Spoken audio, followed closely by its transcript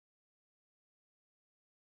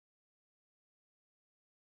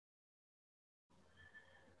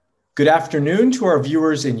Good afternoon to our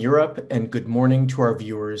viewers in Europe and good morning to our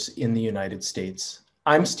viewers in the United States.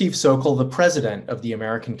 I'm Steve Sokol, the president of the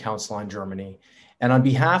American Council on Germany, and on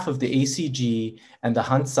behalf of the ACG and the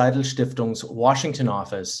Hanns-Seidel-Stiftung's Washington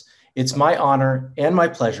office, it's my honor and my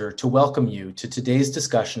pleasure to welcome you to today's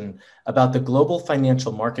discussion about the global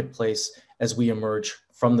financial marketplace as we emerge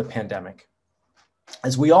from the pandemic.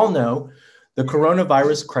 As we all know, the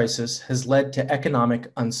coronavirus crisis has led to economic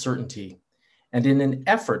uncertainty. And in an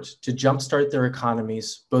effort to jumpstart their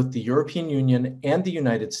economies, both the European Union and the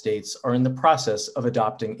United States are in the process of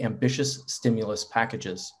adopting ambitious stimulus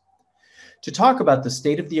packages. To talk about the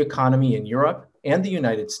state of the economy in Europe and the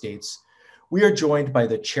United States, we are joined by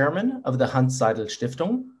the chairman of the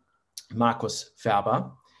Hanns-Seidel-Stiftung, Markus Ferber.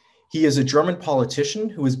 He is a German politician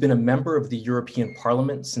who has been a member of the European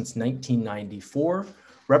Parliament since 1994,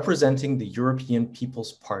 representing the European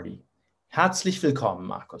People's Party. Herzlich willkommen,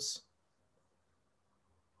 Markus.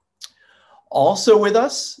 Also with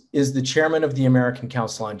us is the chairman of the American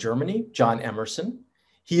Council on Germany, John Emerson.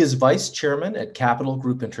 He is vice chairman at Capital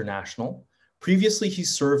Group International. Previously, he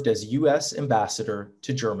served as US ambassador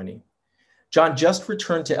to Germany. John just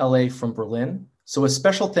returned to LA from Berlin, so a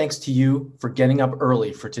special thanks to you for getting up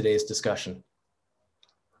early for today's discussion.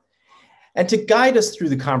 And to guide us through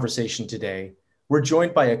the conversation today, we're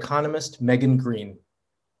joined by economist Megan Greene.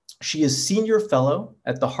 She is senior fellow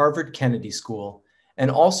at the Harvard Kennedy School and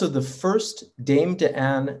also the first Dame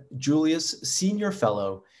Deanne Julius Senior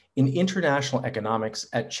Fellow in International Economics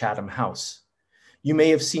at Chatham House. You may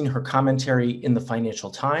have seen her commentary in the Financial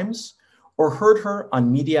Times or heard her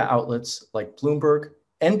on media outlets like Bloomberg,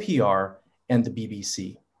 NPR, and the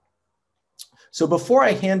BBC. So before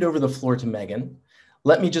I hand over the floor to Megan,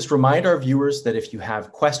 let me just remind our viewers that if you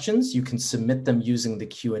have questions, you can submit them using the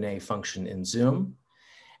Q&A function in Zoom.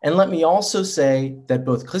 And let me also say that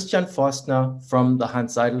both Christian Forstner from the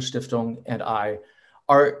Hanns-Seidel-Stiftung and I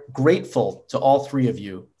are grateful to all three of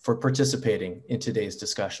you for participating in today's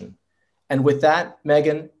discussion. And with that,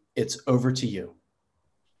 Megan, it's over to you.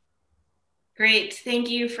 Great, thank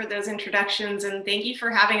you for those introductions and thank you for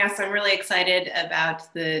having us. I'm really excited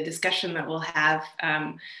about the discussion that we'll have,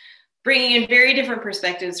 bringing in very different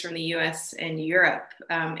perspectives from the US and Europe.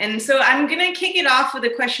 And so I'm gonna kick it off with a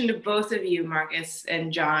question to both of you, Markus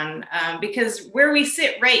and John, because where we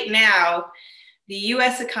sit right now, the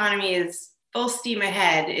US economy is full steam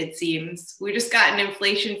ahead, it seems. We just got an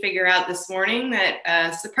inflation figure out this morning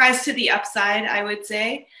that surprised to the upside, I would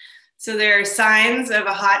say. So there are signs of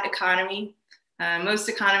a hot economy. Most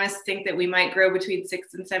economists think that we might grow between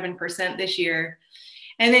 6 and 7% this year.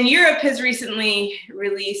 And then Europe has recently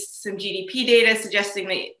released some GDP data suggesting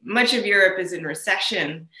that much of Europe is in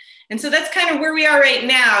recession. And so that's kind of where we are right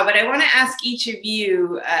now, but I want to ask each of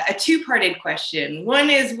you a two-parted question.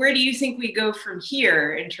 One is, where do you think we go from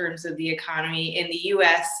here in terms of the economy in the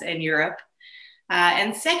US and Europe?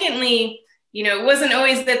 And secondly, you know, it wasn't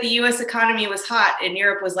always that the US economy was hot and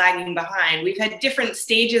Europe was lagging behind. We've had different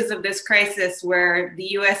stages of this crisis where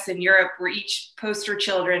the US and Europe were each poster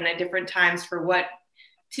children at different times for what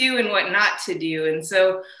to and what not to do. And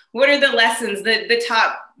so what are the lessons, the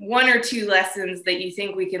top one or two lessons that you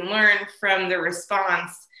think we can learn from the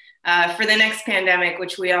response for the next pandemic,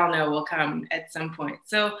 which we all know will come at some point?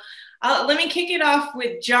 So let me kick it off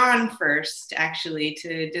with John first, actually,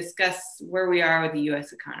 to discuss where we are with the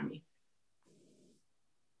US economy.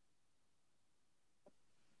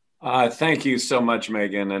 Thank you so much,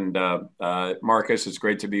 Megan. And Markus, it's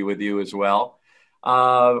great to be with you as well.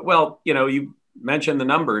 Well, you know, you mentioned the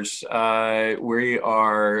numbers. We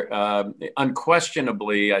are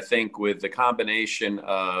unquestionably, I think, with the combination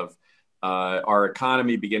of our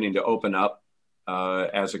economy beginning to open up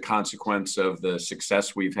as a consequence of the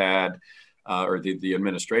success we've had, or the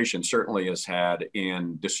administration certainly has had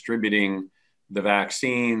in distributing the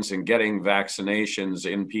vaccines and getting vaccinations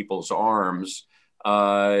in people's arms,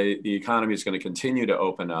 the economy is going to continue to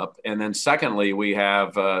open up. And then secondly, we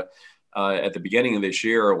have at the beginning of this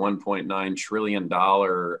year, a $1.9 trillion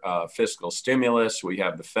fiscal stimulus. We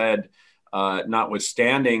have the Fed,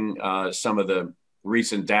 notwithstanding some of the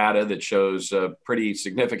recent data that shows pretty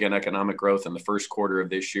significant economic growth in the first quarter of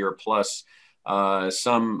this year, plus in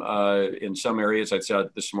some areas, I'd say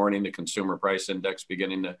this morning, the consumer price index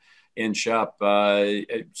beginning to inch up,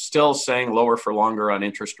 still saying lower for longer on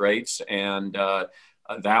interest rates. And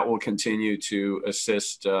that will continue to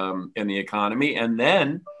assist in the economy. And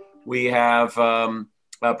then we have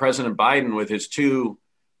President Biden with his two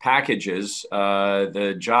packages,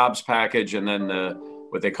 the jobs package and then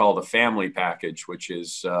what they call the family package, which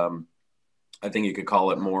is, I think you could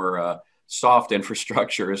call it more soft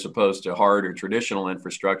infrastructure as opposed to hard or traditional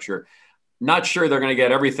infrastructure. not sure they're going to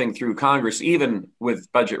get everything through Congress, even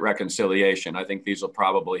with budget reconciliation. I think these will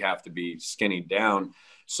probably have to be skinnied down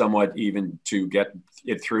somewhat even to get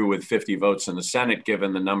it through with 50 votes in the Senate,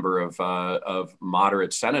 given the number of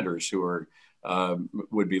moderate senators who are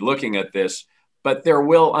would be looking at this. But there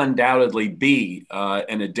will undoubtedly be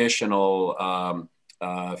an additional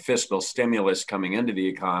fiscal stimulus coming into the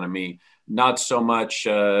economy, not so much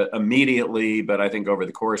immediately, but I think over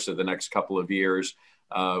the course of the next couple of years,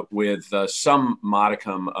 with some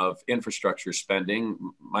modicum of infrastructure spending.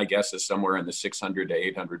 My guess is somewhere in the $600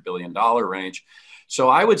 to $800 billion range. So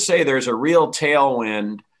I would say there's a real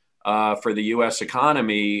tailwind for the U.S.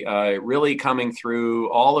 economy, really coming through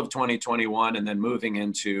all of 2021 and then moving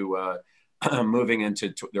into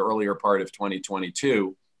the earlier part of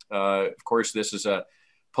 2022. Of course, this is a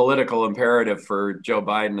political imperative for Joe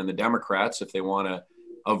Biden and the Democrats if they want to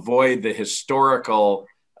avoid the historical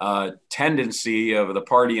tendency of the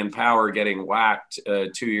party in power getting whacked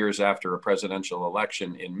 2 years after a presidential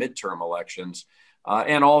election in midterm elections,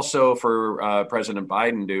 and also for President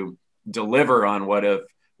Biden to deliver on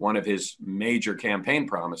one of his major campaign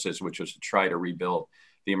promises, which was to try to rebuild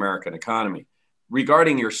the American economy.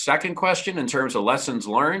 Regarding your second question, in terms of lessons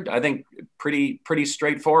learned, I think pretty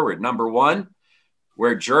straightforward. Number one,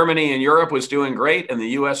 where Germany and Europe was doing great and the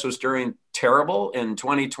US was doing terrible in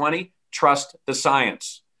 2020, trust the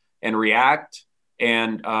science and react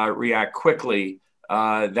quickly.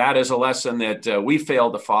 That is a lesson that we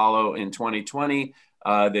failed to follow in 2020,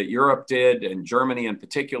 that Europe did and Germany in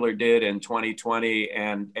particular did in 2020.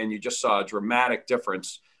 And you just saw a dramatic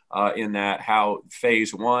difference in that, how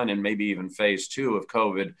phase one and maybe even phase two of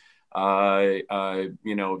COVID,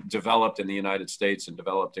 developed in the United States and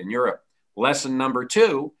developed in Europe. Lesson number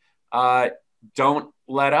two, don't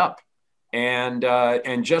let up. And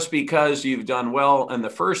just because you've done well in the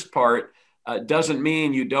first part doesn't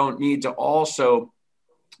mean you don't need to also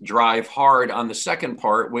drive hard on the second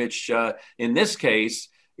part, which in this case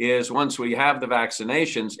is, once we have the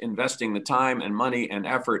vaccinations, investing the time and money and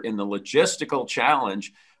effort in the logistical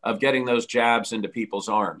challenge of getting those jabs into people's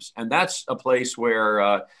arms. And that's a place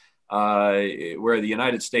where the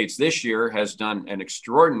United States this year has done an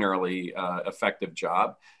extraordinarily effective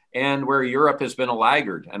job, and where Europe has been a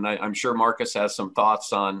laggard. And I'm sure Markus has some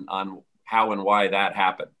thoughts on how and why that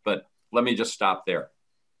happened. But let me just stop there.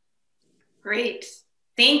 Great.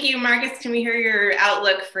 Thank you, Markus. Can we hear your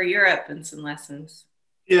outlook for Europe and some lessons?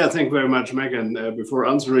 Yeah, thank you very much, Megan. Before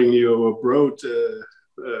answering your broad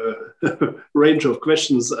range of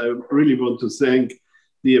questions, I really want to thank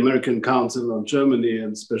the American Council on Germany,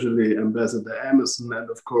 and especially Ambassador Emerson, and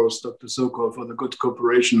of course, Dr. Sokol, for the good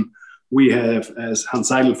cooperation we have as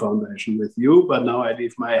Hanns-Seidel Foundation with you. But now I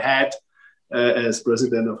leave my hat as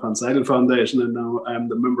president of Hanns-Seidel Foundation, and now I'm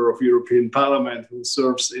the member of European Parliament who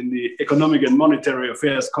serves in the Economic and Monetary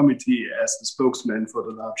Affairs Committee as the spokesman for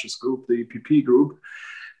the largest group, the EPP group.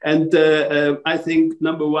 And I think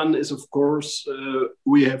number one is, of course,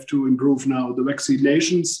 we have to improve now the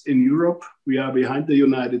vaccinations in Europe. We are behind the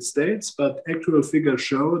United States, but actual figures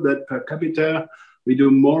show that per capita, we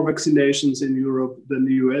do more vaccinations in Europe than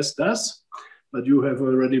the US does. But you have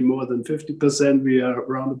already more than 50%. We are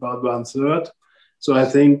around about 1/3. So I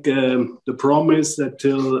think the promise that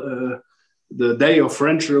till the day of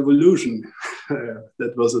French Revolution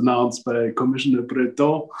that was announced by Commissioner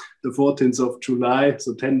Breton, the 14th of July,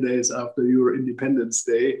 so 10 days after your Independence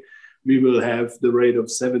Day, we will have the rate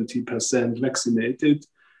of 70% vaccinated.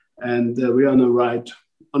 And we are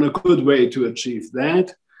on a good way to achieve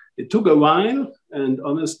that. It took a while, and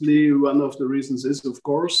honestly, one of the reasons is, of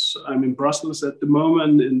course, I'm in Brussels at the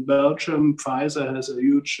moment. In Belgium, Pfizer has a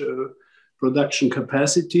huge production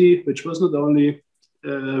capacity, which was not only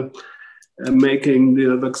making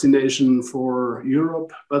the vaccination for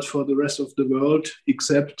Europe, but for the rest of the world,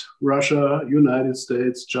 except Russia, United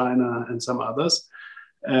States, China, and some others.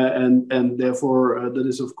 And therefore, that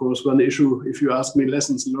is, of course, one issue. If you ask me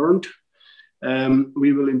lessons learned,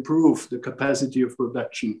 we will improve the capacity of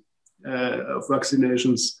production of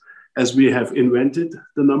vaccinations as we have invented.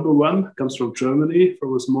 The number one comes from Germany,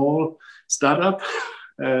 from a small startup,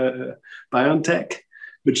 BioNTech,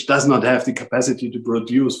 which does not have the capacity to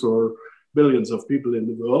produce for billions of people in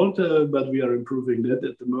the world, but we are improving that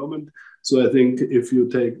at the moment. So I think if you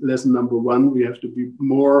take lesson number one, we have to be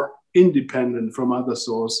more independent from other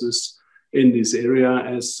sources in this area,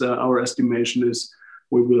 as our estimation is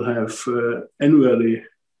we will have annually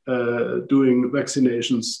doing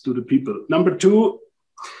vaccinations to the people. Number two,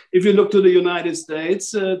 if you look to the United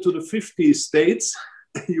States, to the 50 states,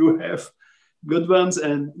 you have good ones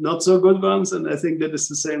and not so good ones. And I think that is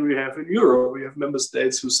the same we have in Europe. We have member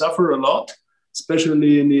states who suffer a lot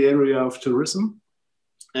especially in the area of tourism.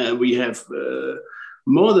 We have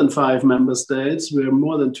more than 5 member states where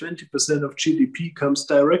more than 20% of GDP comes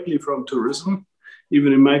directly from tourism.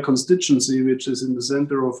 Even in my constituency, which is in the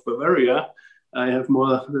center of Bavaria, I have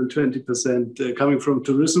more than 20% coming from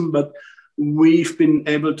tourism, but we've been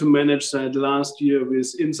able to manage that last year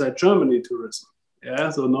with inside Germany tourism. Yeah,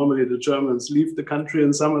 so normally the Germans leave the country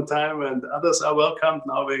in summertime and others are welcomed.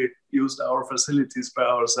 Now we used our facilities by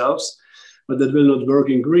ourselves, but that will not work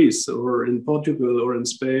in Greece or in Portugal or in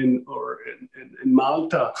Spain or in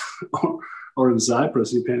Malta or in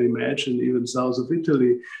Cyprus, you can imagine, even south of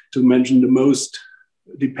Italy, to mention the most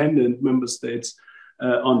dependent member states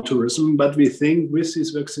on tourism. But we think with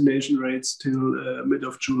these vaccination rates till mid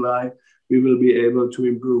of July, we will be able to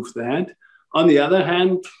improve that. On the other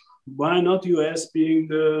hand, why not US being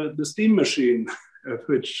the steam machine,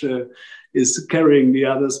 which is carrying the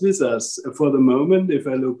others with us? For the moment, if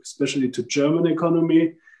I look especially to German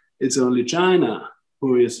economy, it's only China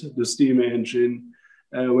who is the steam engine,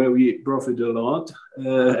 where we profit a lot,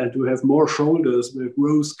 and to have more shoulders where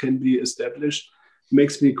growth can be established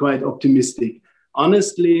makes me quite optimistic.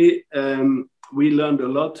 Honestly, we learned a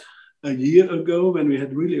lot a year ago when we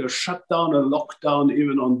had really a shutdown, a lockdown,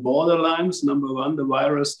 even on borderlines. Number one, the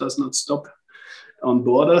virus does not stop on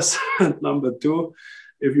borders. Number two,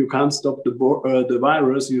 if you can't stop the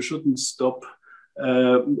virus, you shouldn't stop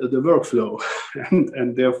the workflow.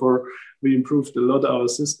 and therefore, we improved a lot our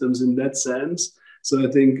systems in that sense. So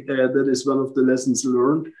I think that is one of the lessons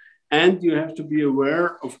learned. And you have to be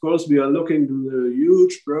aware, of course, we are looking to the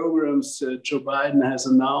huge programs Joe Biden has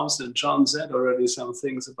announced, and John said already some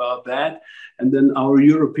things about that. And then our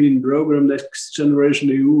European program, NextGeneration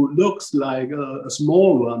EU, looks like a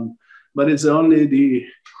small one, but it's only the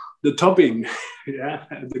topping, yeah,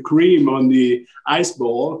 the cream on the ice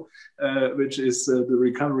ball, which is the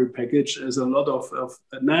recovery package, as a lot of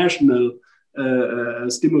national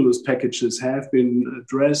stimulus packages have been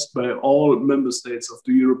addressed by all member states of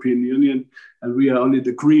the European Union, and we are only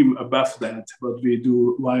the cream above that, what we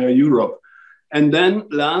do via Europe. And then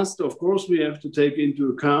last, of course, we have to take into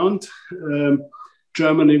account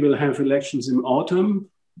Germany will have elections in autumn,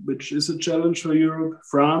 which is a challenge for Europe.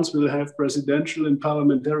 France will have presidential and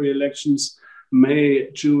parliamentary elections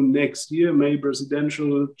May, June next year, May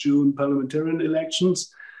presidential, June parliamentarian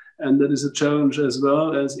elections. And that is a challenge as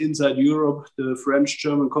well as inside Europe, the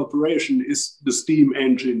French-German cooperation is the steam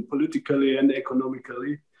engine politically and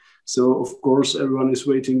economically. So of course, everyone is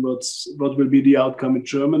waiting what will be the outcome in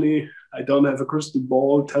Germany. I don't have a crystal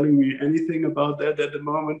ball telling me anything about that at the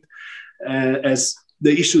moment, as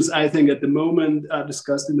the issues I think at the moment are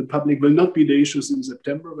discussed in the public will not be the issues in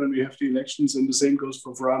September when we have the elections, and the same goes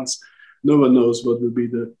for France. No one knows what will be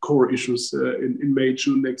the core issues in May,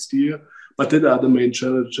 June next year. But that are the main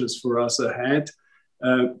challenges for us ahead.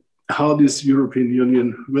 How this European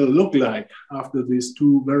Union will look like after these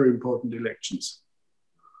 2 very important elections.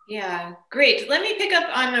 Yeah, great. Let me pick up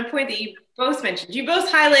on a point that you both mentioned. You both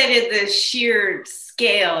highlighted the sheer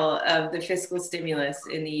scale of the fiscal stimulus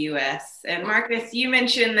in the US. And Markus, you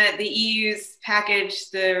mentioned that the EU's package,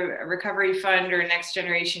 the Recovery Fund or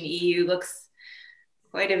NextGeneration EU, looks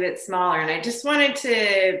quite a bit smaller. And I just wanted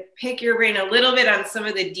to pick your brain a little bit on some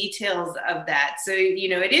of the details of that. So, you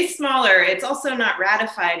know, it is smaller. It's also not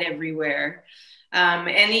ratified everywhere.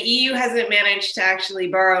 And the EU hasn't managed to actually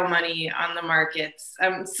borrow money on the markets.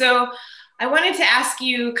 So I wanted to ask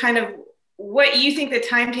you kind of what you think the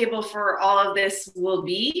timetable for all of this will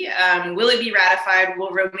be. Will it be ratified?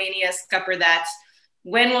 Will Romania scupper that?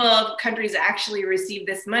 When will countries actually receive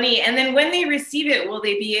this money? And then when they receive it, will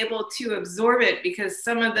they be able to absorb it? Because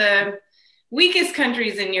some of the weakest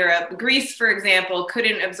countries in Europe, Greece, for example,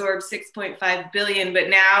 couldn't absorb 6.5 billion, but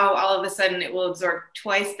now all of a sudden it will absorb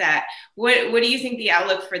twice that. What do you think the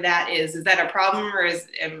outlook for that is? Is that a problem, or is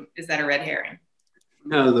that a red herring?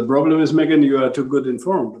 No, the problem is, Megan, you are too good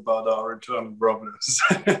informed about our internal problems.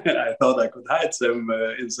 I thought I could hide them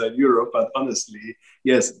inside Europe, but honestly,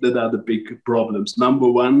 yes, that are the big problems. Number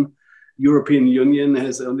one, European Union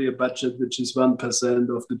has only a budget which is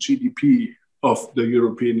 1% of the GDP of the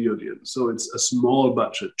European Union. So it's a small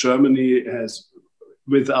budget. Germany has,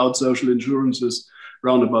 without social insurances,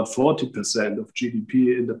 around about 40% of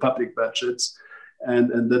GDP in the public budgets.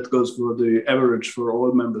 And that goes for the average for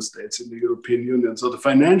all member states in the European Union. So the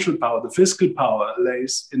financial power, the fiscal power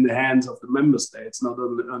lays in the hands of the member states, not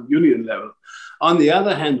on union level. On the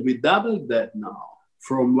other hand, we doubled that now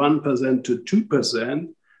from 1% to 2%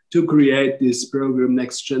 to create this program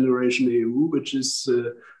NextGeneration EU, which is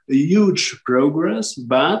a huge progress.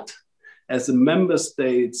 But as the member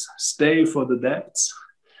states stay for the debts,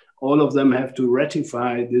 all of them have to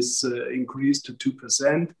ratify this increase to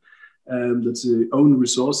 2%. That's the own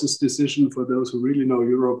resources decision for those who really know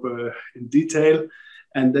Europe in detail.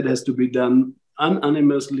 And that has to be done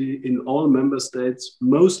unanimously in all member states,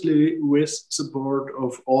 mostly with support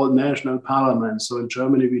of all national parliaments. So in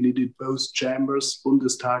Germany, we needed both chambers,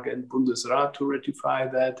 Bundestag and Bundesrat, to ratify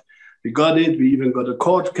that. We got it. We even got a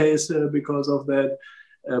court case because of that,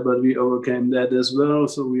 but we overcame that as well.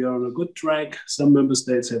 So we are on a good track. Some member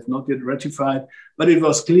states have not yet ratified, but it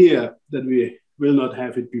was clear that we will not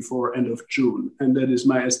have it before end of June. And that is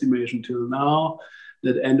my estimation till now,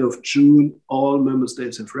 that end of June, all member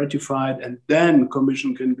states have ratified, and then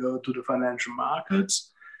Commission can go to the financial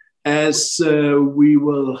markets, as we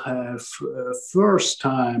will have first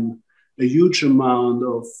time a huge amount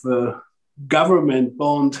of government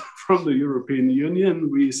bond from the European Union.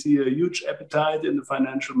 We see a huge appetite in the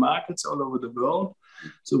financial markets all over the world.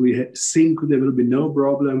 So we think there will be no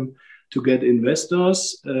problem to get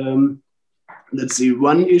investors. That's the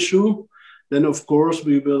one issue. Then, of course,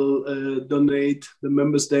 we will donate the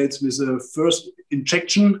member states with a first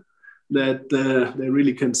injection that they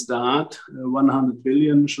really can start. 100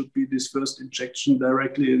 billion should be this first injection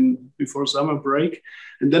directly before summer break.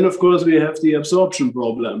 And then, of course, we have the absorption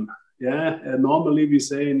problem. Yeah, normally we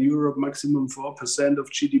say in Europe, maximum 4% of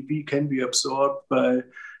GDP can be absorbed by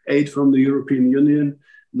aid from the European Union.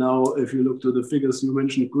 Now, if you look to the figures, you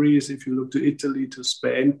mentioned Greece, if you look to Italy, to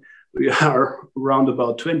Spain, we are around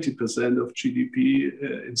about 20% of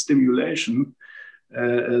GDP in stimulation.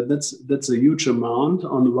 That's a huge amount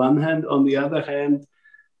on the one hand. On the other hand,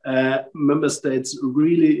 member states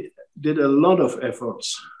really did a lot of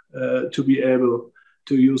efforts to be able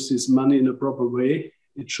to use this money in a proper way.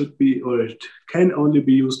 It should be, or it can only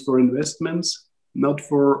be used for investments, not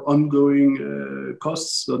for ongoing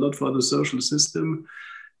costs, or not for the social system.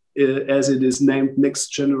 As it is named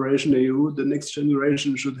NextGeneration EU, the next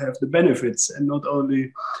generation should have the benefits and not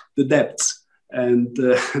only the debts. And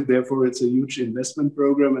therefore, it's a huge investment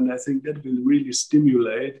program. And I think that will really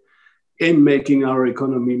stimulate in making our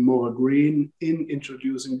economy more green, in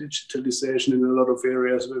introducing digitalization in a lot of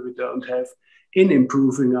areas where we don't have, in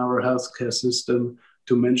improving our healthcare system,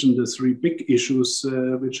 to mention the three big issues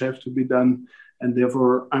which have to be done. And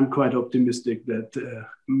therefore, I'm quite optimistic that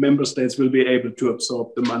member states will be able to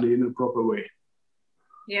absorb the money in a proper way.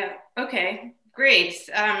 Yeah, okay, great.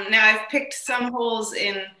 Now I've picked some holes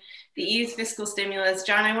in the EU's fiscal stimulus.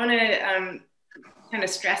 John, I want to kind of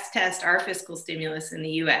stress test our fiscal stimulus in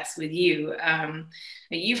the US with you.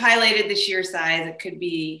 You've highlighted the sheer size. It could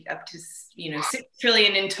be up to 6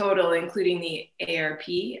 trillion in total, including the ARP.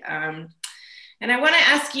 And I want to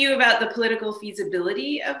ask you about the political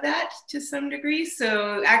feasibility of that to some degree.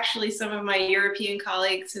 So actually, some of my European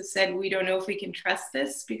colleagues have said, we don't know if we can trust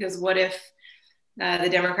this, because what if the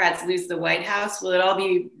Democrats lose the White House? Will it all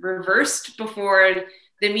be reversed before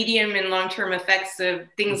the medium and long-term effects of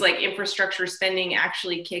things like infrastructure spending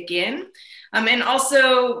actually kick in? And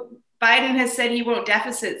also, Biden has said he won't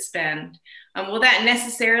deficit spend. Will that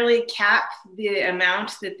necessarily cap the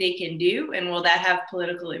amount that they can do? And will that have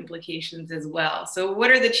political implications as well? So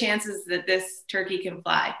what are the chances that this turkey can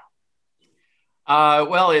fly?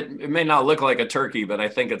 Well, it may not look like a turkey, but I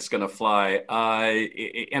think it's going to fly.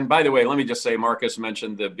 And by the way, let me just say, Markus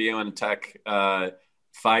mentioned the BioNTech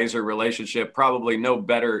Pfizer relationship. Probably no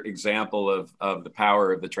better example of the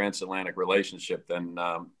power of the transatlantic relationship than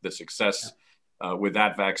the success with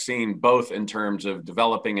that vaccine, both in terms of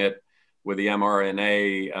developing it with the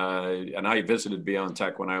mRNA, and I visited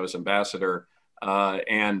BioNTech when I was ambassador,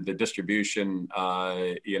 and the distribution,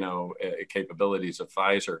 capabilities of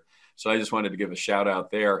Pfizer. So I just wanted to give a shout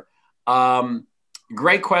out there.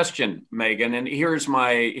 Great question, Megan, and here's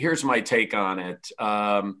my take on it.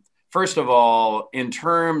 First of all, in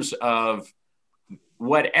terms of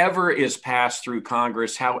whatever is passed through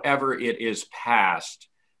Congress, however it is passed,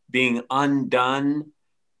 being undone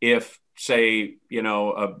if, say,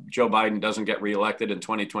 Joe Biden doesn't get reelected in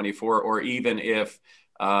 2024, or even if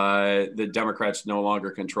the Democrats no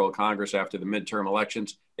longer control Congress after the midterm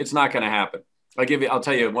elections, it's not going to happen. I'll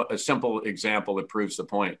tell you a simple example that proves the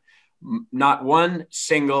point. Not one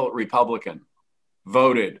single Republican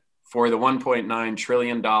voted for the $1.9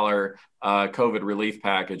 trillion COVID relief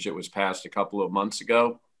package that was passed a couple of months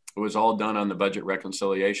ago. It was all done on the budget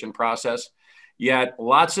reconciliation process. Yet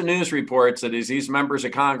lots of news reports that as these members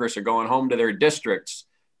of Congress are going home to their districts,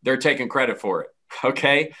 they're taking credit for it.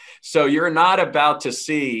 Okay. So you're not about to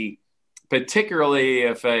see, particularly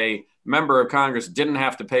if a member of Congress didn't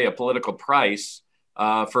have to pay a political price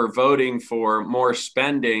for voting for more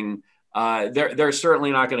spending they're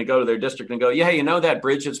certainly not going to go to their district and go, yeah, you know, that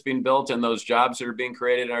bridge that's being built and those jobs that are being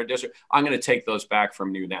created in our district, I'm going to take those back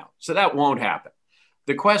from you now. So that won't happen.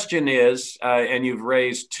 The question is, and you've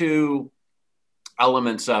raised two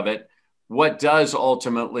elements of it, what does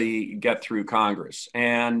ultimately get through Congress?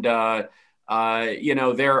 And, you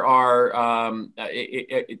know, there are,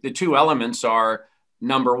 the two elements are,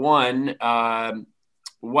 number one,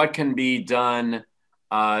 what can be done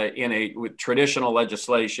with traditional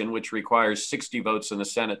legislation, which requires 60 votes in the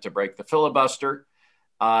Senate to break the filibuster.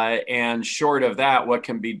 And short of that, what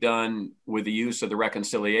can be done with the use of the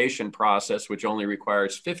reconciliation process, which only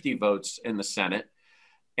requires 50 votes in the Senate.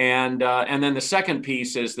 And then the second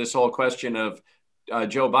piece is this whole question of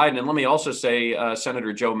Joe Biden. And let me also say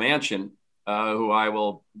Senator Joe Manchin, who I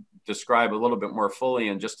will describe a little bit more fully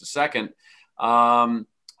in just a second,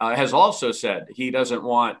 has also said he doesn't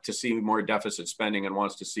want to see more deficit spending and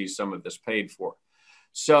wants to see some of this paid for.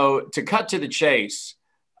 So to cut to the chase,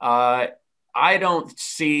 I don't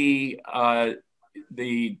see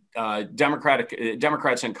the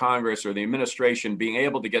Democrats in Congress or the administration being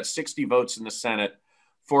able to get 60 votes in the Senate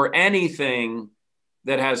for anything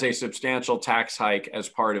that has a substantial tax hike as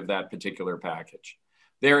part of that particular package.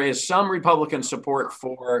 There is some Republican support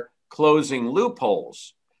for closing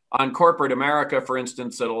loopholes on corporate America, for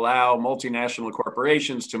instance, that allow multinational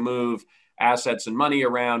corporations to move assets and money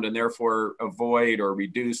around and therefore avoid or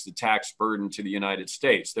reduce the tax burden to the United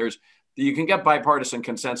States. You can get bipartisan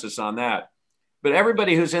consensus on that. But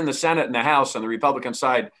everybody who's in the Senate and the House on the Republican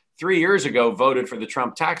side 3 years ago voted for the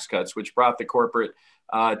Trump tax cuts, which brought the corporate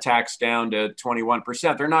tax down to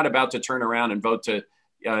 21%. They're not about to turn around and vote to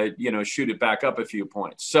shoot it back up a few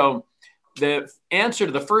points. So the answer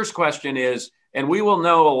to the first question is, and we will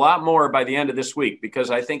know a lot more by the end of this week, because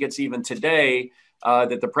I think it's even today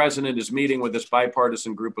that the president is meeting with this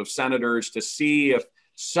bipartisan group of senators to see if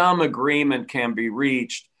some agreement can be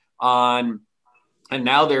reached on, and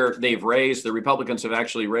now the Republicans have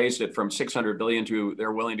actually raised it from $600 billion to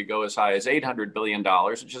they're willing to go as high as $800 billion,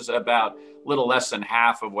 which is about a little less than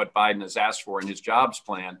half of what Biden has asked for in his jobs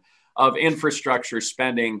plan, of infrastructure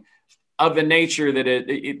spending of the nature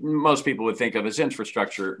that most people would think of as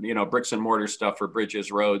infrastructure, bricks and mortar stuff for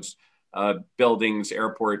bridges, roads, buildings,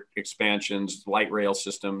 airport expansions, light rail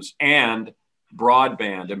systems, and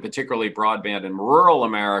broadband, and particularly broadband in rural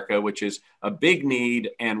America, which is a big need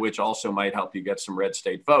and which also might help you get some red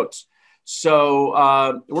state votes.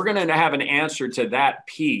 So we're going to have an answer to that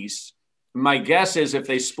piece. My guess is if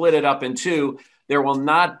they split it up in two, there will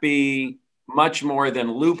not be much more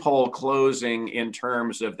than loophole closing in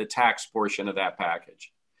terms of the tax portion of that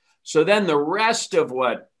package. So then the rest of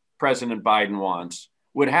what President Biden wants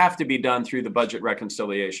would have to be done through the budget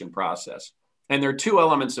reconciliation process. And there are two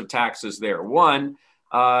elements of taxes there. One,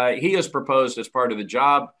 he has proposed as part of the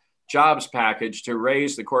jobs package to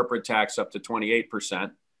raise the corporate tax up to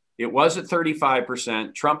 28%. It was at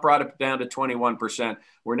 35%. Trump brought it down to 21%.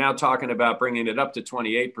 We're now talking about bringing it up to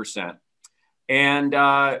 28%.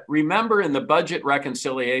 And remember, in the budget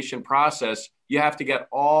reconciliation process, you have to get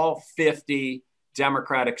all 50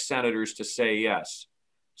 Democratic senators to say yes.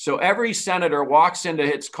 So every senator walks into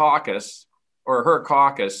his caucus or her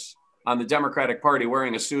caucus on the Democratic Party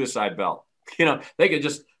wearing a suicide belt. They could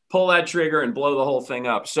just pull that trigger and blow the whole thing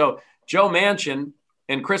up. So Joe Manchin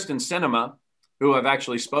and Kristen Sinema, who I've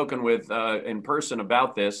actually spoken with in person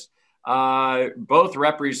about this, both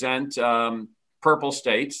represent purple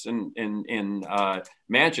states. In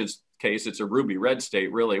Manchin's case, it's a ruby red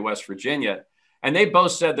state, really, West Virginia. And they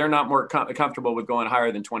both said they're not more comfortable with going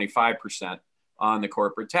higher than 25% on the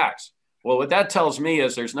corporate tax. Well, what that tells me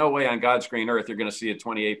is there's no way on God's green earth you're going to see a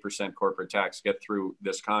 28% corporate tax get through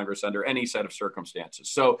this Congress under any set of circumstances.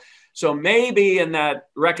 So maybe in that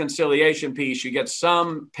reconciliation piece, you get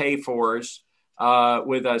some pay-fors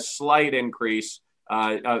with a slight increase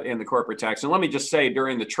in the corporate tax. And let me just say,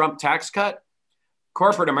 during the Trump tax cut,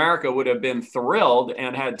 corporate America would have been thrilled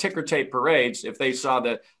and had ticker tape parades if they saw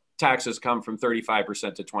the taxes come from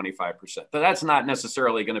 35% to 25%. But that's not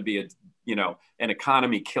necessarily going to be an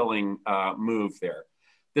economy killing move there.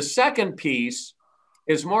 The second piece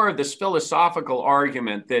is more of this philosophical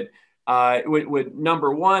argument that would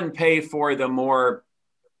number one pay for the more,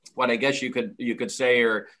 what I guess you could say,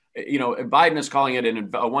 or Biden is calling it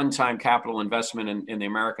a one-time capital investment in the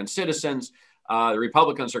American citizens. The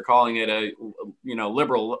Republicans are calling it a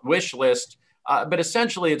liberal wish list, but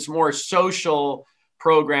essentially it's more social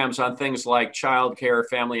programs on things like childcare,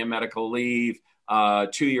 family and medical leave, 2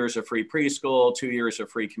 years of free preschool, 2 years of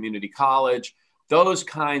free community college. Those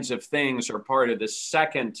kinds of things are part of the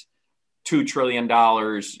second $2 trillion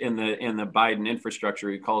in the Biden infrastructure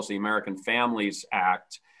he calls the American Families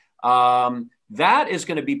Act. that is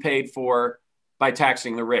going to be paid for by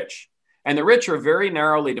taxing the rich. And the rich are very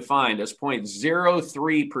narrowly defined as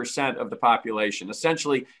 0.03% of the population.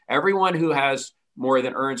 Essentially, everyone who earns more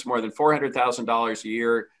than $400,000 a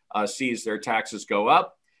year sees their taxes go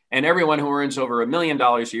up. And everyone who earns over $1 million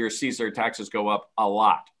a year sees their taxes go up a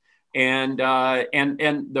lot. And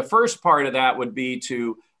the first part of that would be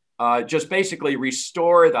to just basically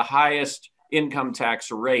restore the highest income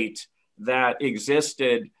tax rate that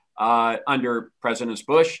existed under Presidents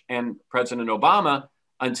Bush and President Obama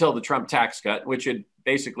until the Trump tax cut, which it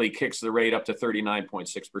basically kicks the rate up to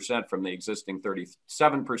 39.6% from the existing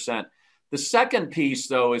 37%. The second piece,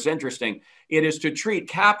 though, is interesting. It is to treat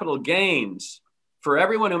capital gains for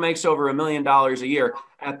everyone who makes over $1 million a year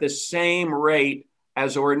at the same rate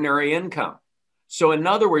as ordinary income. So in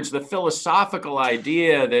other words, the philosophical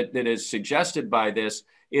idea that is suggested by this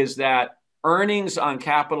is that earnings on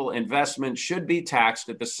capital investment should be taxed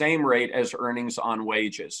at the same rate as earnings on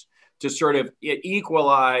wages to sort of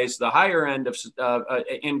equalize the higher end of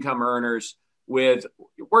income earners with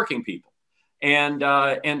working people.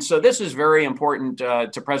 And so this is very important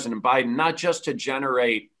to President Biden, not just to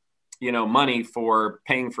generate money for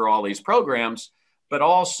paying for all these programs, but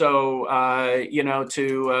also,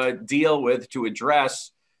 to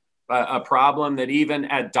address a problem that even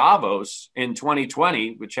at Davos in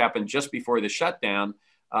 2020, which happened just before the shutdown,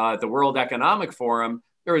 the World Economic Forum,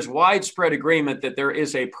 there is widespread agreement that there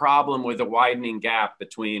is a problem with a widening gap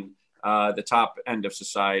between the top end of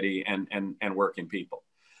society and working people.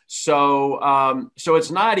 So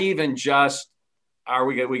it's not even just,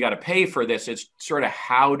 we got to pay for this. It's sort of,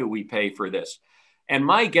 how do we pay for this? And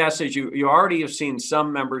my guess is you already have seen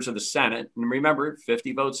some members of the Senate, and remember,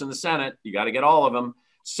 50 votes in the Senate, you got to get all of them.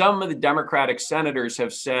 Some of the Democratic senators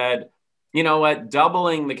have said, you know what,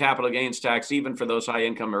 doubling the capital gains tax, even for those high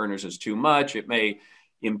income earners, is too much. It may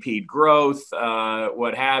impede growth,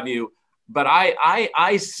 what have you. But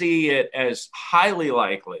I see it as highly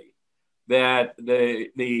likely that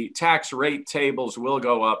the tax rate tables will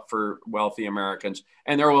go up for wealthy Americans,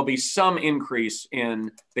 and there will be some increase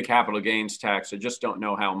in the capital gains tax. I just don't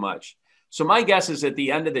know how much. So my guess is at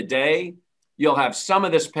the end of the day, you'll have some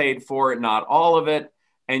of this paid for, not all of it,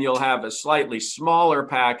 and you'll have a slightly smaller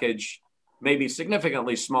package, maybe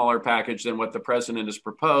significantly smaller package than what the president has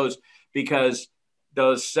proposed, because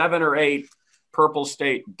those 7 or 8 purple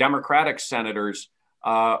state Democratic senators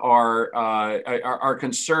are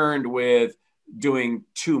concerned with doing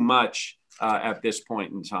too much at this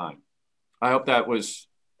point in time. I hope that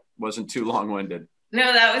wasn't too long-winded.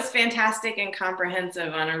 No, that was fantastic and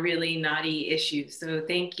comprehensive on a really knotty issue. So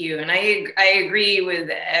thank you. And I agree with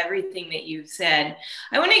everything that you said.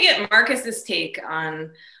 I want to get Markus's take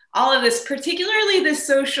on all of this, particularly the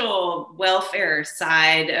social welfare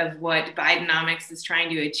side of what Bidenomics is trying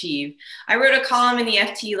to achieve. I wrote a column in the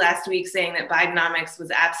FT last week saying that Bidenomics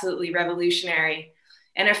was absolutely revolutionary.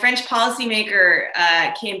 And a French policymaker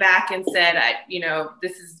came back and said,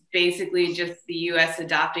 this is basically just the US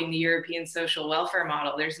adopting the European social welfare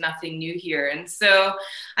model. There's nothing new here. And so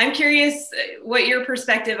I'm curious what your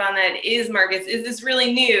perspective on that is, Markus. Is this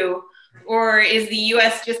really new, or is the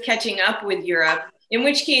US just catching up with Europe? In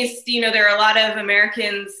which case, there are a lot of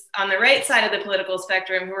Americans on the right side of the political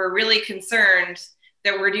spectrum who are really concerned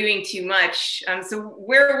that we're doing too much. So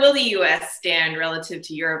where will the US stand relative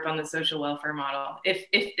to Europe on the social welfare model, if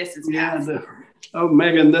this is passed?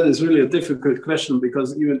 Megan, that is really a difficult question,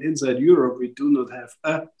 because even inside Europe, we do not have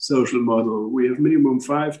a social model. We have minimum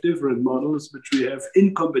 5 different models, which we have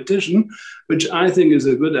in competition, which I think is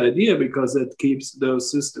a good idea, because that keeps those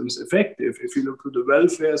systems effective. If you look to the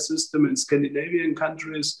welfare system in Scandinavian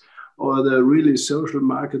countries, or the really social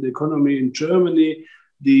market economy in Germany,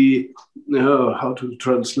 how to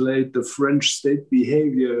translate the French state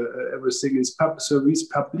behavior, everything is service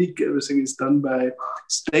public, everything is done by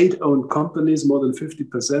state-owned companies. More than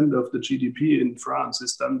 50% of the GDP in France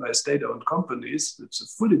is done by state-owned companies. It's a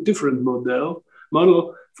fully different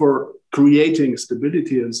model for creating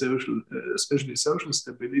stability and especially social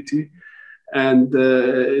stability. And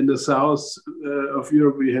in the south of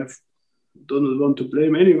Europe, we don't want to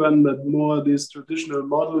blame anyone, but more this traditional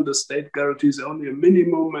model, the state guarantees only a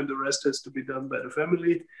minimum and the rest has to be done by the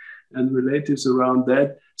family and relatives around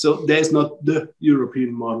that. So there's not the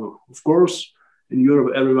European model. Of course, in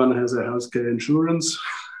Europe, everyone has a healthcare insurance,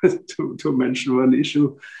 to mention one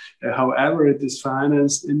issue. However, it is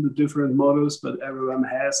financed in the different models, but everyone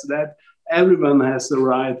has that. Everyone has the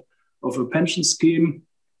right of a pension scheme.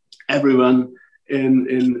 Everyone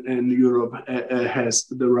in Europe has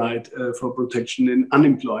the right for protection in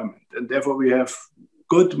unemployment. And therefore we have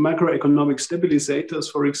good macroeconomic stabilizers,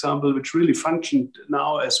 for example, which really functioned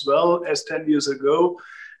now as well as 10 years ago.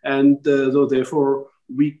 And so therefore,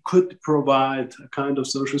 we could provide a kind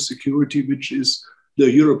of social security, which is the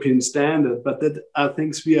European standard, but that are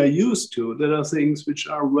things we are used to. That are things which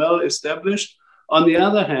are well established. On the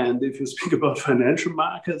other hand, if you speak about financial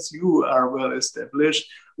markets, you are well established.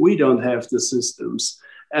 We don't have the systems.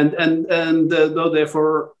 And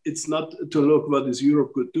therefore, it's not to look what is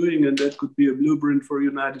Europe good doing, and that could be a blueprint for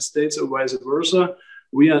the United States or vice versa.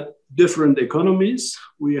 We are different economies.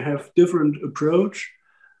 We have different approach.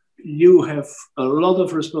 You have a lot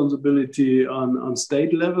of responsibility on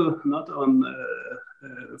state level, not on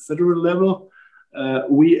federal level.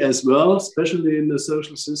 We as well, especially in the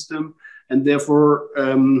social system, and therefore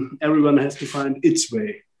everyone has to find its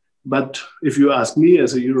way. But if you ask me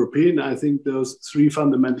as a European, I think those three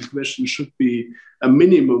fundamental questions should be a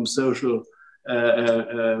minimum social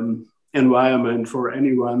environment for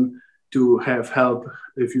anyone to have help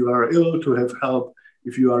if you are ill, to have help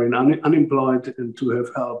if you are unemployed, and to have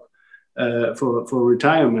help for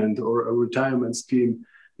retirement, or a retirement scheme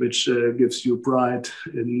which gives you pride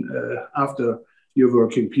in after your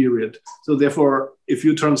working period. So therefore, if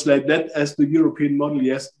you translate that as the European model,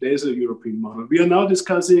 yes, there's a European model. We are now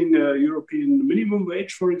discussing European minimum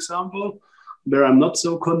wage, for example, where I'm not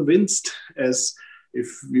so convinced, as if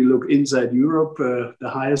we look inside Europe, the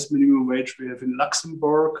highest minimum wage we have in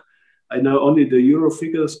Luxembourg. I know only the euro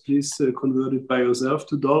figures, please convert it by yourself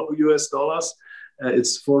to US dollars.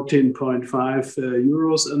 It's 14.5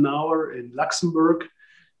 euros an hour in Luxembourg.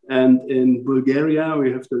 And in Bulgaria,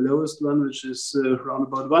 we have the lowest one, which is around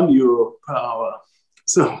about €1 per hour.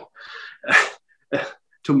 So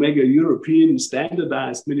to make a European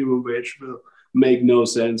standardized minimum wage will make no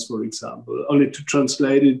sense, for example. Only to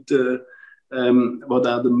translate it, what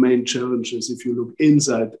are the main challenges if you look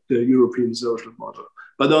inside the European social model.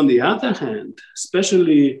 But on the other hand,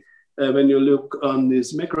 especially when you look on these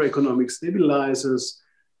macroeconomic stabilizers,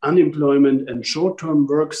 unemployment and short-term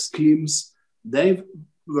work schemes, they've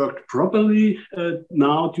worked properly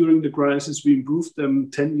now during the crisis. We improved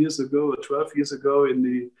them 10 years ago or 12 years ago in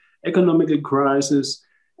the economic crisis,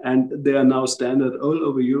 and they are now standard all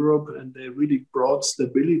over Europe, and they really brought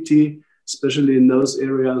stability, especially in those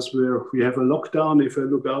areas where we have a lockdown. If I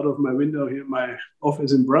look out of my window here, my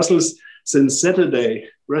office in Brussels, since Saturday,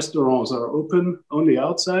 restaurants are open only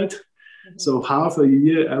outside. So half a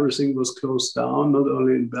year, everything was closed down, not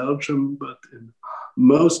only in Belgium, but in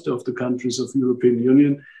most of the countries of European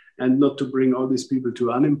Union, and not to bring all these people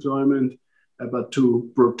to unemployment, but to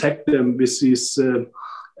protect them with these,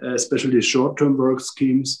 especially short-term work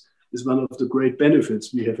schemes, is one of the great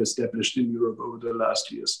benefits we have established in Europe over the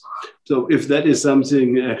last years. So if that is something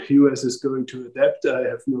US is going to adapt, I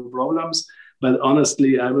have no problems. But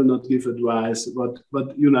honestly, I will not give advice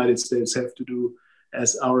what United States have to do,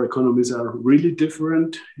 as our economies are really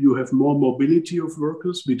different. You have more mobility of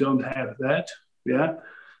workers. We don't have that. Yeah.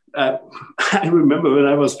 I remember when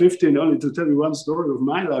I was 15, only to tell you one story of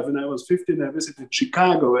my life. When I was 15, I visited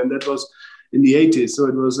Chicago, and that was in the 80s. So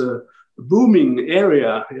it was a booming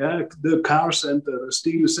area, yeah, the car center, the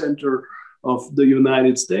steel center of the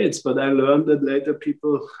United States. But I learned that later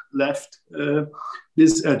people left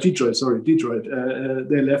Detroit.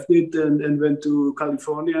 They left it and went to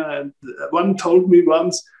California. And one told me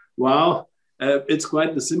once, wow, it's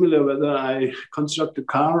quite similar whether I construct a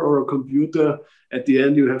car or a computer. At the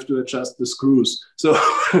end, you have to adjust the screws. So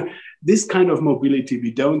this kind of mobility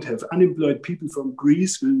we don't have. Unemployed people from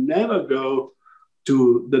Greece will never go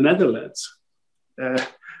to the Netherlands.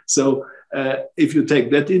 So if you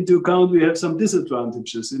take that into account, we have some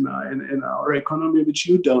disadvantages in our economy, which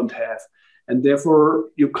you don't have. And therefore,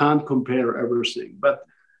 you can't compare everything. But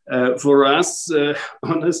for us,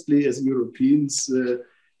 honestly, as Europeans,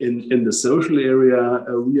 in the social area,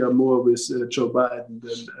 we are more with Joe Biden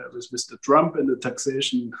than with Mr. Trump. And the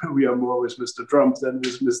taxation, we are more with Mr. Trump than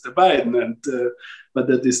with Mr. Biden. But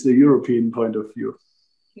that is the European point of view.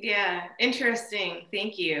 Yeah, interesting.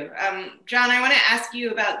 Thank you. John, I want to ask you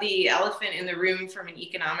about the elephant in the room from an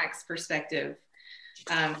economics perspective.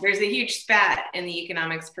 There's a huge spat in the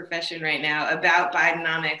economics profession right now about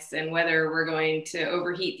Bidenomics and whether we're going to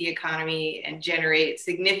overheat the economy and generate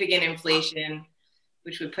significant inflation,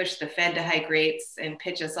 which would push the Fed to hike rates and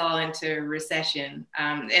pitch us all into recession.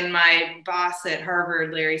 And my boss at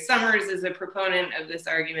Harvard, Larry Summers, is a proponent of this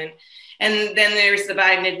argument. And then there's the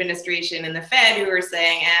Biden administration and the Fed who are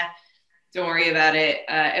saying, don't worry about it.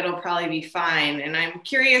 It'll probably be fine. And I'm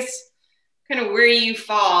curious kind of where you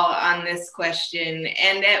fall on this question,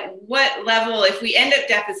 and at what level, if we end up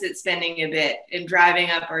deficit spending a bit and driving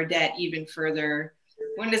up our debt even further,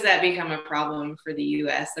 When does that become a problem for the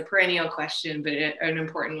U.S.? The perennial question, but an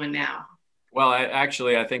important one now. Well, I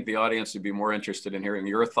think the audience would be more interested in hearing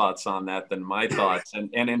your thoughts on that than my thoughts.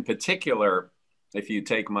 And in particular, if you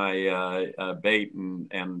take my bait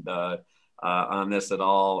and on this at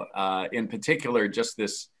all, in particular, just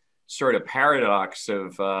this sort of paradox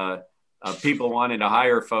of people wanting to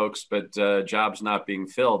hire folks, but jobs not being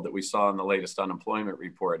filled that we saw in the latest unemployment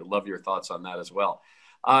report. I'd love your thoughts on that as well.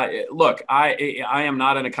 Look, I am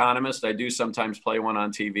not an economist. I do sometimes play one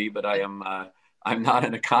on TV, but I'm not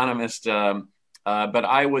an economist. But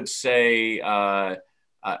I would say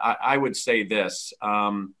this.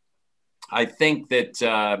 I think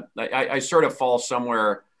that I sort of fall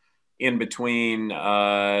somewhere in between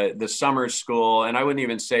the summer school, and I wouldn't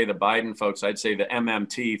even say the Biden folks. I'd say the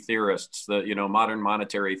MMT theorists, the modern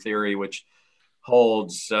monetary theory, which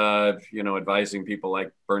holds, advising people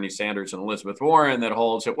like Bernie Sanders and Elizabeth Warren, that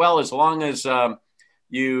holds it, well, as long as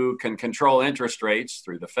you can control interest rates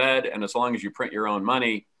through the Fed, and as long as you print your own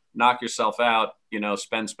money, knock yourself out,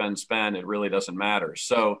 spend, it really doesn't matter.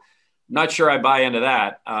 So not sure I buy into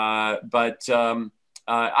that, but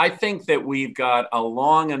I think that we've got a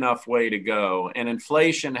long enough way to go, and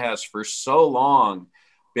inflation has for so long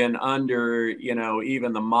been under,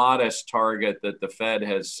 even the modest target that the Fed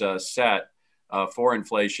has set for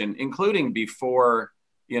inflation, including before,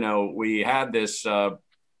 we had this,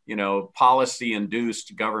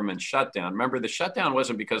 policy-induced government shutdown. Remember, the shutdown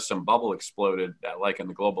wasn't because some bubble exploded, like in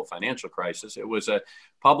the global financial crisis. It was a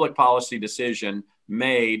public policy decision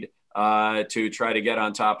made to try to get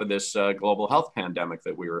on top of this global health pandemic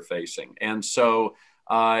that we were facing. And so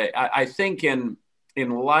I think in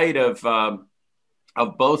light of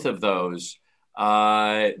both of those,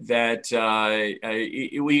 that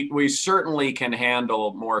we certainly can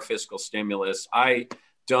handle more fiscal stimulus. I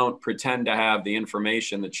don't pretend to have the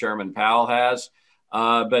information that Chairman Powell has,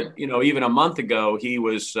 but even a month ago he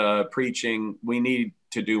was preaching we need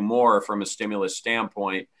to do more from a stimulus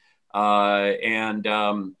standpoint. God,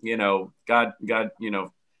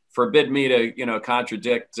 forbid me to,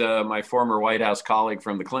 contradict my former White House colleague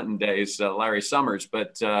from the Clinton days, Larry Summers.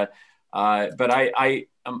 But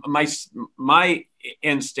my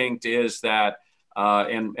instinct is that,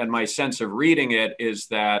 and my sense of reading it is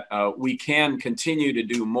that we can continue to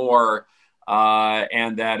do more,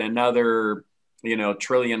 and that another, $1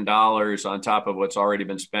 trillion on top of what's already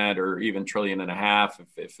been spent, or even $1.5 trillion,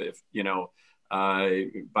 if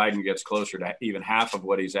Biden gets closer to even half of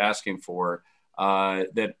what he's asking for,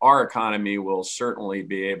 that our economy will certainly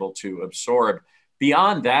be able to absorb.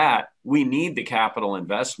 Beyond that, we need the capital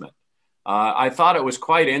investment. I thought it was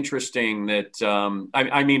quite interesting that, from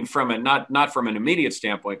not from an immediate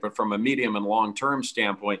standpoint, but from a medium and long-term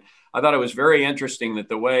standpoint, I thought it was very interesting that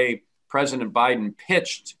the way President Biden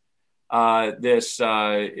pitched this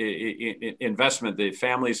investment, the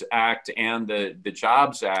Families Act and the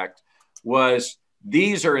Jobs Act, was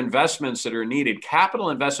these are investments that are needed,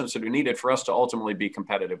 capital investments that are needed for us to ultimately be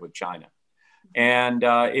competitive with China. And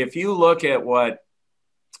if you look at what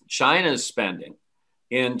China is spending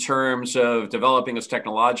in terms of developing its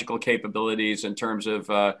technological capabilities, in terms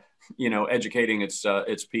of educating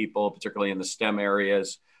its people, particularly in the STEM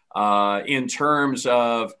areas, in terms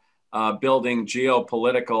of building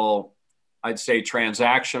geopolitical, I'd say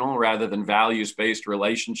transactional rather than values-based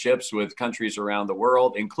relationships with countries around the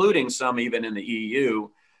world, including some even in the EU,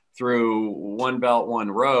 through One Belt, One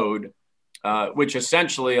Road, which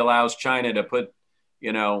essentially allows China to put,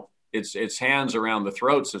 its hands around the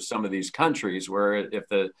throats of some of these countries, where if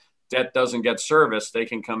the debt doesn't get serviced, they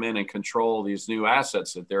can come in and control these new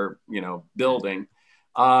assets that they're, building,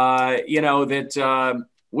 that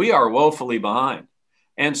we are woefully behind.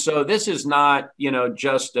 And so this is not,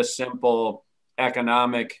 just a simple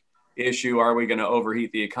economic issue. Are we going to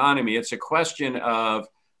overheat the economy? It's a question of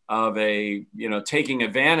taking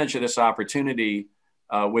advantage of this opportunity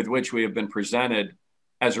with which we have been presented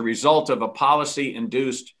as a result of a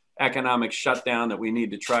policy-induced economic shutdown that we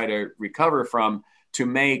need to try to recover from, to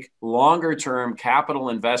make longer-term capital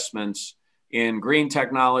investments in green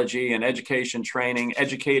technology and education training,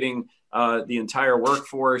 educating the entire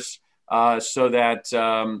workforce, so that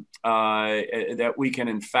that we can,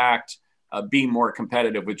 in fact, be more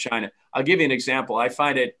competitive with China. I'll give you an example. I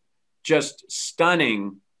find it just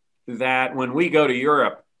stunning that when we go to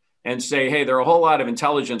Europe and say, hey, there are a whole lot of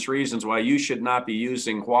intelligence reasons why you should not be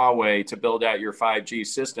using Huawei to build out your 5G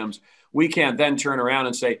systems, we can't then turn around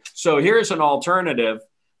and say, so here's an alternative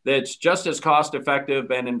that's just as cost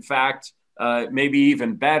effective and, in fact, maybe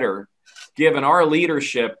even better, given our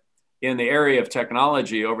leadership in the area of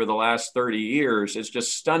technology over the last 30 years. It's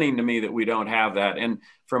just stunning to me that we don't have that. And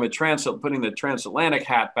from putting the transatlantic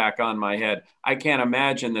hat back on my head, I can't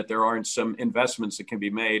imagine that there aren't some investments that can be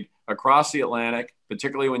made across the Atlantic,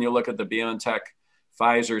 particularly when you look at the BioNTech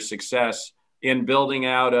Pfizer success in building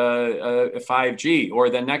out a 5G, or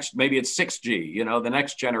the next, maybe it's 6G, the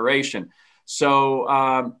next generation. So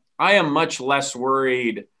I am much less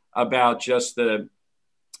worried about just the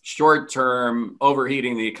short-term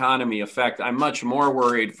overheating the economy effect. I'm much more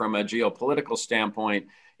worried from a geopolitical standpoint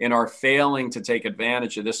in our failing to take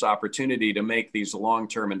advantage of this opportunity to make these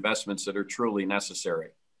long-term investments that are truly necessary.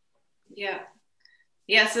 Yeah.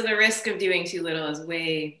 Yeah, so the risk of doing too little is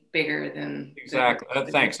way bigger than... Exactly.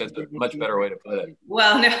 Thanks. That's a much better way to put it.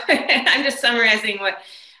 Well, no, I'm just summarizing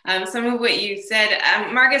some of what you said.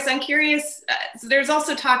 Markus, I'm curious, so there's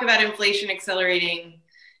also talk about inflation accelerating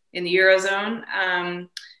in the Eurozone.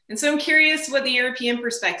 And so I'm curious what the European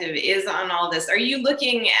perspective is on all this. Are you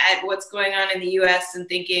looking at what's going on in the US and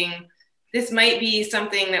thinking, this might be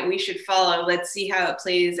something that we should follow, let's see how it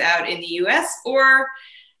plays out in the US? Or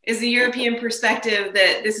is the European perspective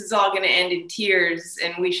that this is all going to end in tears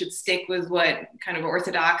and we should stick with what kind of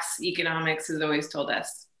orthodox economics has always told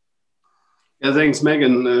us? Yeah, thanks,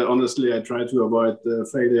 Megan. Honestly, I try to avoid the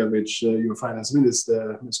failure which your finance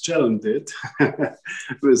minister, Ms. Challen, did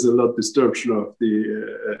with a lot of distortion of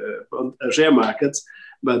the share markets.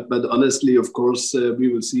 But honestly, of course,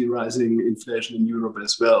 we will see rising inflation in Europe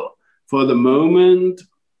as well. For the moment,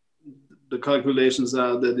 the calculations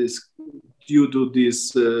are that is due to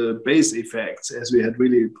these base effects, as we had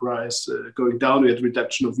really price going down. We had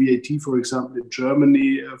reduction of VAT, for example, in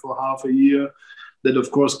Germany for half a year. That,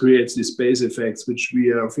 of course, creates these base effects, which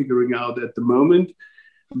we are figuring out at the moment.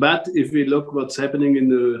 But if we look what's happening in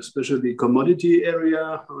the especially commodity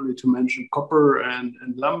area, only to mention copper and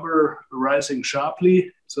lumber rising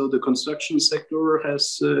sharply. So the construction sector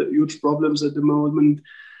has huge problems at the moment.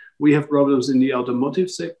 We have problems in the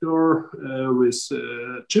automotive sector with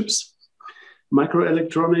chips,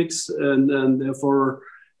 microelectronics, and therefore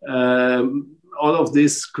all of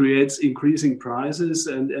this creates increasing prices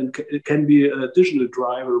and it can be an additional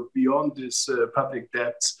driver beyond this public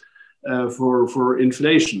debts for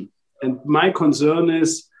inflation. And my concern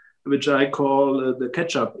is, which I call the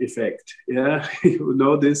catch-up effect. Yeah, you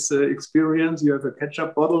know this experience. You have a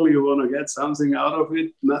ketchup bottle, you want to get something out of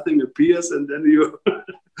it, nothing appears, and then you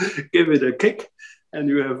give it a kick, and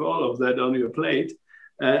you have all of that on your plate.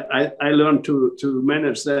 I learned to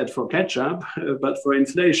manage that for catch-up, but for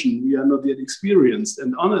inflation, we are not yet experienced.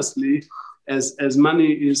 And honestly, as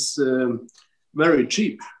money is very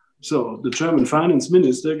cheap, so the German finance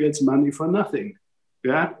minister gets money for nothing.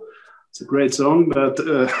 Yeah, it's a great song, but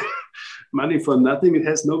money for nothing, it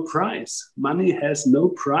has no price. Money has no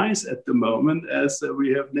price at the moment, as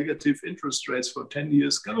we have negative interest rates for 10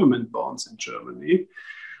 years government bonds in Germany.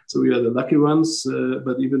 So we are the lucky ones,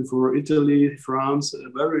 but even for Italy, France,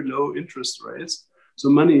 very low interest rates. So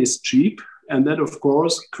money is cheap. And that, of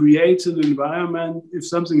course, creates an environment. If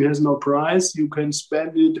something has no price, you can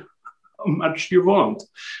spend it how much you want.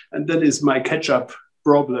 And that is my catch-up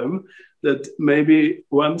problem, that maybe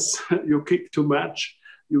once you kick too much,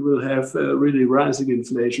 you will have a really rising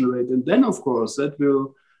inflation rate. And then, of course, that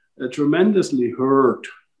will tremendously hurt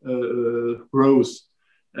growth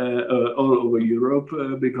all over Europe,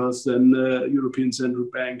 because then European Central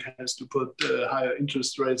Bank has to put higher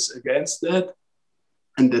interest rates against that.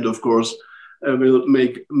 And that, of course, will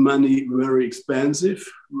make money very expensive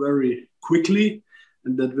very quickly.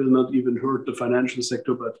 And that will not even hurt the financial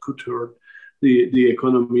sector, but could hurt the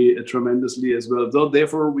economy tremendously as well. So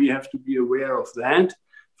therefore, we have to be aware of that.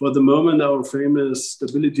 For the moment, our famous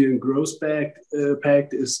Stability and Growth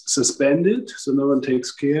Pact is suspended. So no one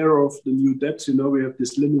takes care of the new debts. You know, we have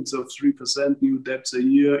these limits of 3% new debts a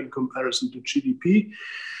year in comparison to GDP.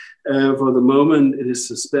 For the moment, it is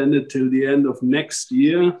suspended till the end of next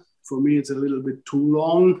year. For me, it's a little bit too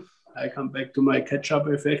long. I come back to my catch-up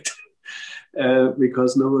effect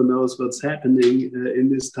because no one knows what's happening in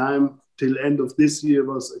this time. Till end of this year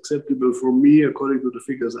was acceptable for me, according to the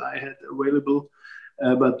figures I had available.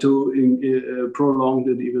 But to prolong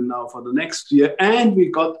it even now for the next year. And we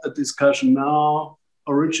got a discussion now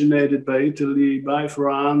originated by Italy, by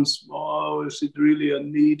France. Oh, is it really a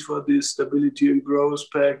need for this Stability and Growth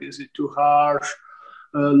Pact? Is it too harsh?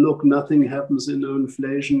 Look, nothing happens in the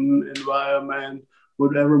inflation environment.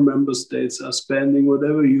 Whatever member states are spending,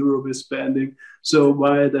 whatever Europe is spending. So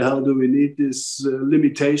why the hell do we need these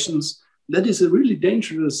limitations? that is a really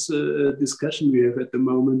dangerous discussion we have at the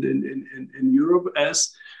moment in Europe,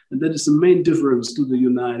 and that is the main difference to the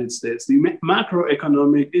United States. The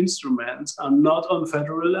macroeconomic instruments are not on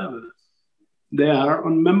federal level. They are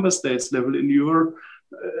on member states level. In your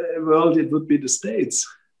world, it would be the states,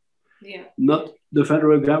 not the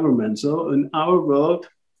federal government. So in our world,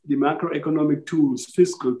 the macroeconomic tools,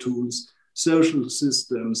 fiscal tools, social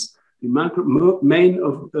systems, the main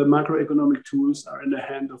macroeconomic tools are in the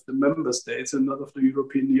hand of the member states and not of the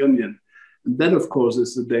European Union. And that, of course,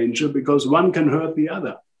 is the danger, because one can hurt the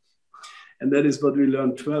other. And that is what we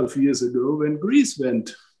learned 12 years ago when Greece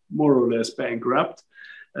went more or less bankrupt.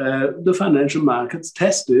 The financial markets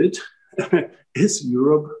tested, is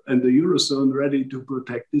Europe and the Eurozone ready to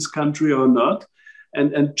protect this country or not?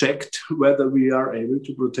 And checked whether we are able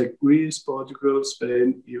to protect Greece, Portugal,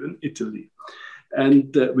 Spain, even Italy.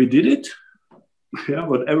 And we did it,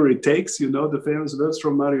 whatever it takes, the famous words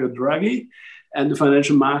from Mario Draghi. And the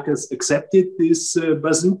financial markets accepted this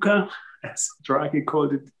bazooka, as Draghi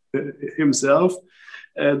called it himself,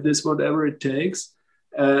 this whatever it takes.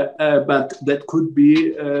 But that could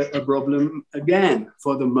be a problem again.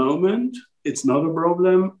 For the moment, it's not a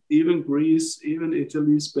problem. Even Greece, even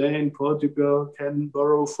Italy, Spain, Portugal can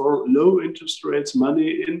borrow for low interest rates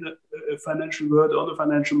money in the financial world, on the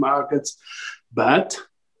financial markets. But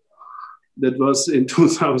that was in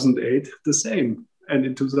 2008 the same. And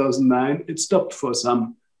in 2009, it stopped for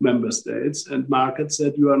some member states, and markets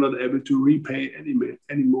said you are not able to repay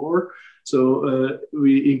anymore. So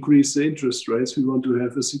we increase the interest rates. We want to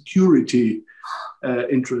have a security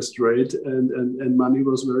interest rate, and money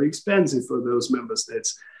was very expensive for those member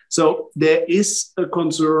states. So there is a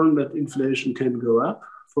concern that inflation can go up.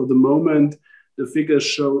 For the moment, the figures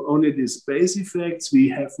show only these base effects. We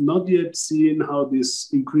have not yet seen how these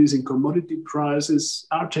increasing commodity prices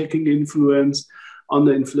are taking influence on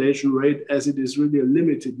the inflation rate, as it is really a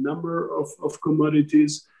limited number of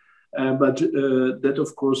commodities. But that,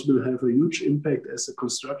 of course, will have a huge impact, as the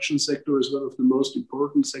construction sector is one of the most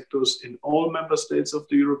important sectors in all member states of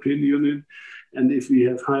the European Union. And if we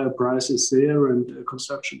have higher prices there and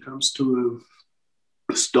construction comes to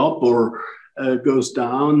a stop or goes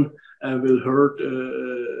down, will hurt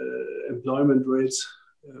employment rates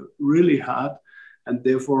really hard. And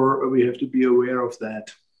therefore, we have to be aware of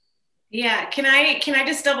that. Yeah, can I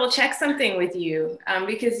just double check something with you?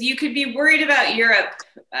 Because you could be worried about Europe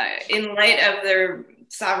in light of their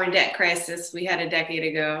sovereign debt crisis we had a decade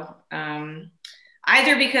ago,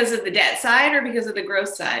 either because of the debt side or because of the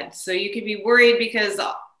growth side. So you could be worried because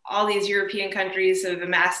all these European countries have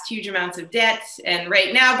amassed huge amounts of debt, and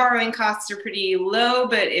right now borrowing costs are pretty low,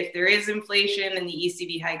 but if there is inflation and the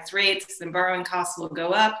ECB hikes rates, then borrowing costs will go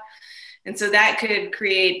up. And so that could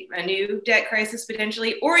create a new debt crisis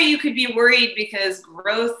potentially. Or you could be worried because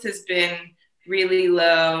growth has been really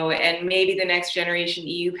low and maybe the Next Generation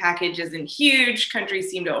EU package isn't huge.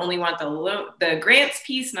 Countries seem to only want the grants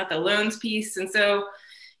piece, not the loans piece. And so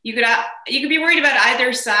you could be worried about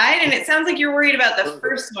either side. And it sounds like you're worried about the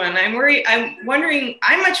first one. I'm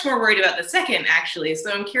much more worried about the second, actually.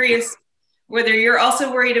 So I'm curious whether you're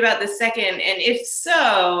also worried about the second, and if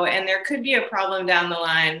so, and there could be a problem down the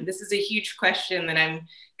line. This is a huge question that I'm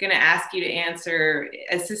going to ask you to answer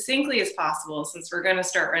as succintly as possible, since we're going to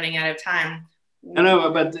start running out of time. I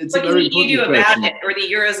know, but it's what a very can you do important about question. it, or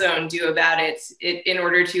the Eurozone do about it in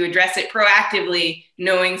order to address it proactively,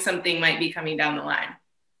 knowing something might be coming down the line?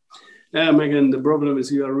 Yeah, Megan, the problem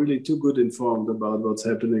is you are really too good informed about what's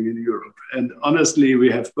happening in Europe. And honestly,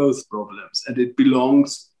 we have both problems, and it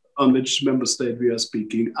belongs on which member state we are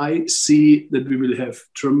speaking. I see that we will have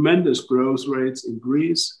tremendous growth rates in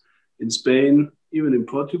Greece, in Spain, even in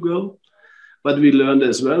Portugal. But we learned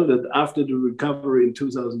as well that after the recovery in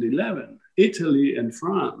 2011, Italy and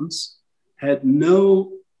France had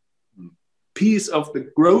no piece of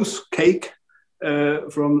the growth cake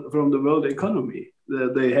from the world economy.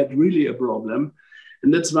 They had really a problem.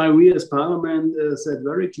 And that's why we as Parliament said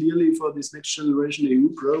very clearly for this Next Generation EU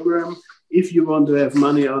program, if you want to have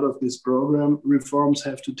money out of this program, reforms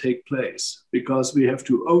have to take place, because we have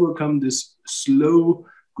to overcome this slow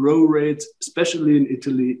growth rates, especially in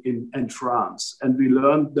Italy and France. And we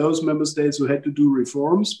learned those member states who had to do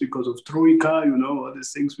reforms because of Troika, all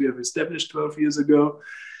these things we have established 12 years ago,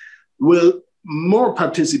 will more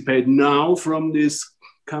participate now from this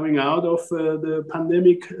coming out of the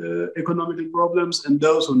pandemic economic problems, and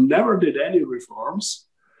those who never did any reforms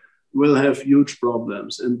will have huge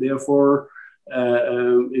problems. And therefore,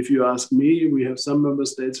 if you ask me, we have some member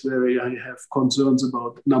states where I have concerns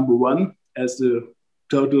about number one, as the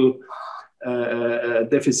total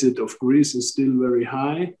deficit of Greece is still very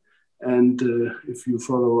high. And if you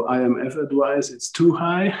follow IMF advice, it's too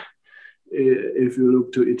high. If you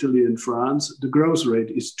look to Italy and France, the growth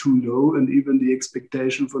rate is too low, and even the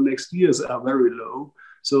expectation for next years are very low.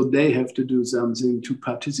 So they have to do something to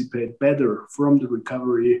participate better from the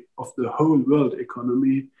recovery of the whole world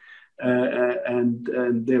economy, and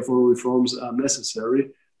therefore reforms are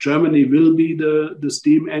necessary. Germany will be the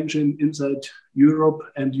steam engine inside Europe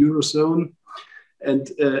and Eurozone.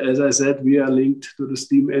 And as I said, we are linked to the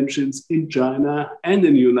steam engines in China and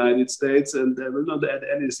in the United States. And I will not add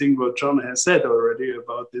anything what John has said already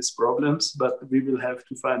about these problems, but we will have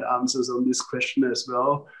to find answers on this question as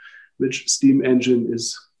well. Which steam engine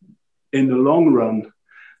is, in the long run,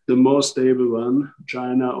 the more stable one,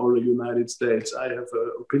 China or the United States? I have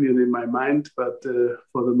an opinion in my mind, but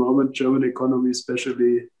for the moment, German economy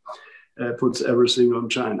especially puts everything on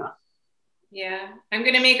China. Yeah, I'm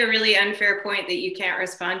going to make a really unfair point that you can't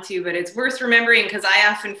respond to, but it's worth remembering because I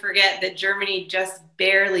often forget that Germany just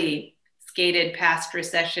barely skated past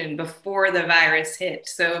recession before the virus hit.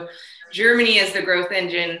 So Germany as the growth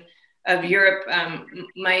engine of Europe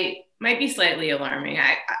might be slightly alarming.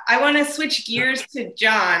 I want to switch gears to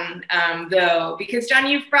John, though, because John,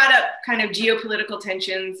 you've brought up kind of geopolitical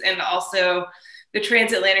tensions and also the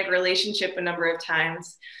transatlantic relationship a number of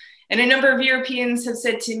times. And a number of Europeans have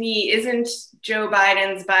said to me, isn't Joe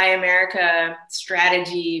Biden's Buy America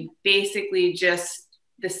strategy basically just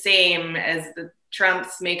the same as the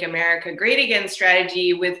Trump's Make America Great Again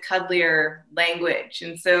strategy with cuddlier language?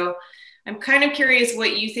 And so I'm kind of curious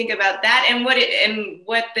what you think about that and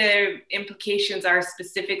what the implications are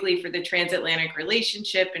specifically for the transatlantic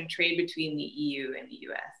relationship and trade between the EU and the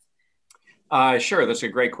US. Sure, that's a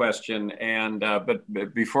great question. And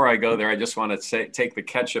but before I go there, I just want to take the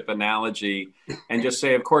ketchup analogy and just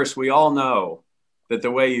say, of course, we all know that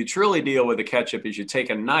the way you truly deal with the ketchup is you take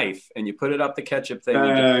a knife and you put it up the ketchup thing,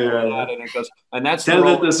 and it goes, and that's the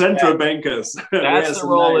role of the central bankers. That's the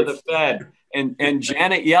role of the Fed. And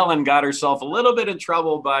Janet Yellen got herself a little bit in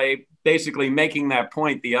trouble by basically making that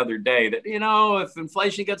point the other day that, you know, if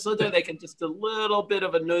inflation gets low, they can just a little bit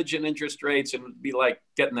of a nudge in interest rates and be like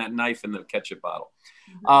getting that knife in the ketchup bottle.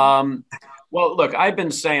 Well, look, I've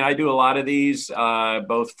been saying I do a lot of these,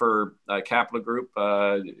 both for Capital Group,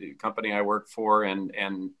 company I work for, and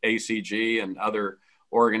ACG and other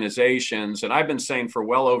organizations. And I've been saying for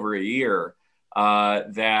well over a year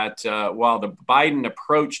that while the Biden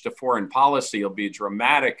approach to foreign policy will be a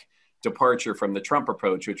dramatic departure from the Trump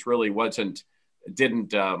approach, which really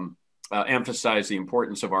didn't emphasize the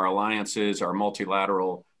importance of our alliances, our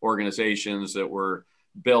multilateral organizations that were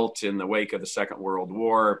built in the wake of the Second World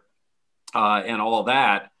War and all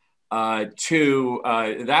that,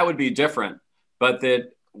 that would be different. But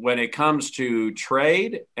that when it comes to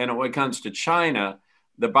trade and when it comes to China,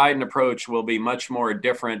 the Biden approach will be much more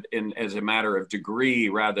different as a matter of degree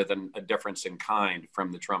rather than a difference in kind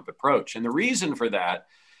from the Trump approach. And the reason for that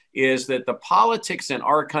is that the politics in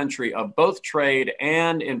our country of both trade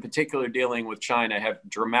and in particular dealing with China have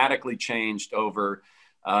dramatically changed over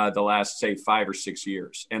the last, say, 5 or 6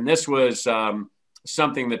 years. And this was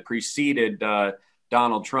something that preceded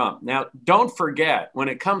Donald Trump. Now, don't forget, when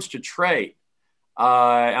it comes to trade,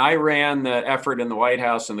 I ran the effort in the White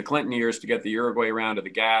House in the Clinton years to get the Uruguay round of the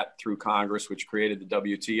GATT through Congress, which created the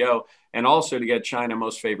WTO, and also to get China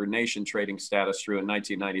most favored nation trading status through in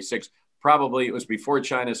 1996. Probably it was before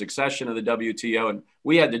China's accession of the WTO, and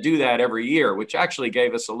we had to do that every year, which actually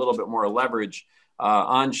gave us a little bit more leverage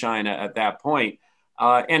on China at that point.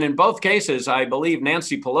 And in both cases, I believe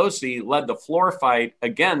Nancy Pelosi led the floor fight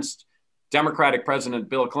against Democratic President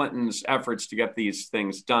Bill Clinton's efforts to get these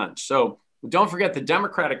things done. So don't forget, the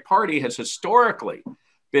Democratic Party has historically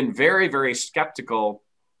been very, very skeptical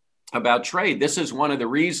about trade. This is one of the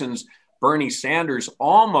reasons Bernie Sanders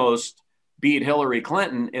almost beat Hillary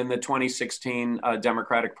Clinton in the 2016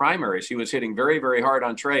 Democratic primaries. He was hitting very, very hard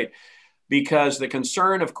on trade because the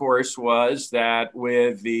concern, of course, was that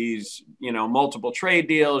with these, multiple trade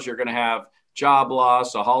deals, you're going to have job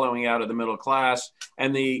loss, a hollowing out of the middle class,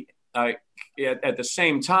 and at the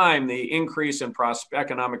same time, the increase in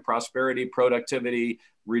economic prosperity, productivity,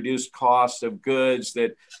 reduced costs of goods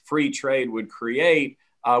that free trade would create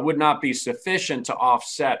would not be sufficient to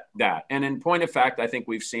offset that. And in point of fact, I think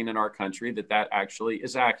we've seen in our country that actually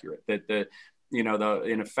is accurate, that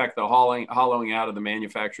in effect, the hollowing out of the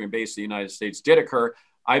manufacturing base of the United States did occur.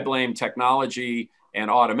 I blame technology and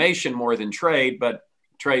automation more than trade, but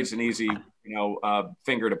trade's an easy,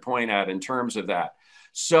 finger to point at in terms of that.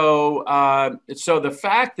 So the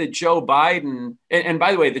fact that Joe Biden, and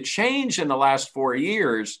by the way, the change in the last 4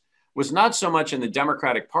 years was not so much in the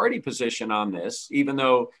Democratic Party position on this, even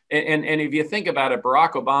though, and if you think about it,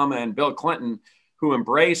 Barack Obama and Bill Clinton, who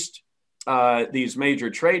embraced these major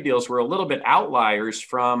trade deals, were a little bit outliers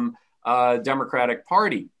from Democratic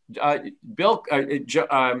Party. Barack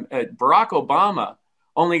Obama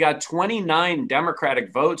only got 29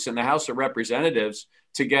 Democratic votes in the House of Representatives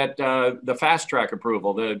to get the fast track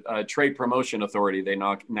approval, the Trade Promotion Authority, they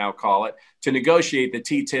now call it, to negotiate the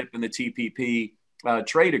TTIP and the TPP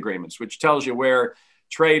trade agreements, which tells you where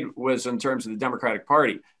trade was in terms of the Democratic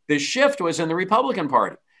Party. The shift was in the Republican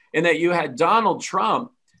Party, in that you had Donald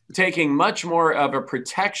Trump taking much more of a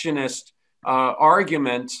protectionist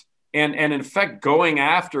argument and in effect going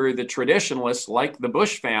after the traditionalists like the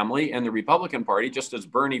Bush family and the Republican Party, just as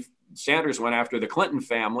Bernie Sanders went after the Clinton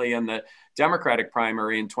family in the Democratic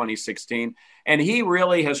primary in 2016. And he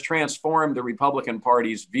really has transformed the Republican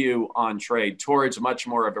Party's view on trade towards much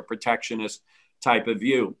more of a protectionist type of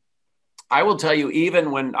view. I will tell you,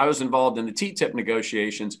 even when I was involved in the TTIP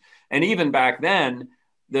negotiations, and even back then,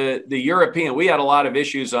 the European, we had a lot of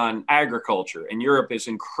issues on agriculture, and Europe is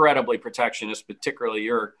incredibly protectionist, particularly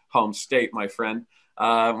your home state, my friend,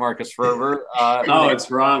 Markus Ferber. No, it's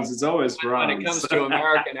France. It's always France. When it comes to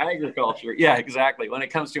American agriculture. Yeah, exactly. When it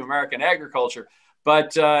comes to American agriculture.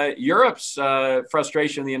 But Europe's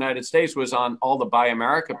frustration in the United States was on all the Buy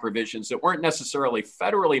America provisions that weren't necessarily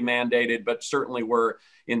federally mandated, but certainly were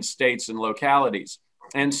in states and localities.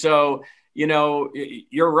 And so, you know,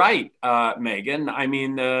 you're right, Megan. I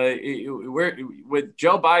mean, with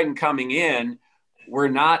Joe Biden coming in, we're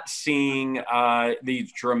not seeing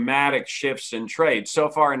these dramatic shifts in trade. So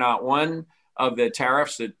far, not one of the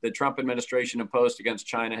tariffs that the Trump administration imposed against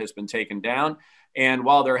China has been taken down. And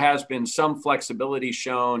while there has been some flexibility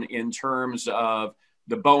shown in terms of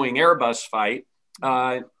the Boeing Airbus fight,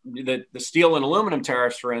 the steel and aluminum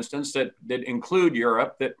tariffs, for instance, that include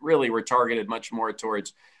Europe, that really were targeted much more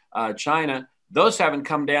towards China, those haven't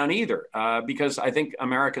come down either, because I think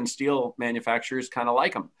American steel manufacturers kind of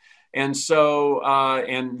like them. And so,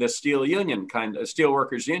 and the steel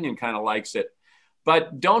workers union kind of likes it.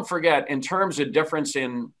 But don't forget, in terms of difference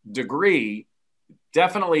in degree,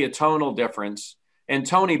 definitely a tonal difference. And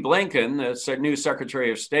Tony Blinken, the new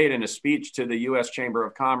Secretary of State, in a speech to the U.S. Chamber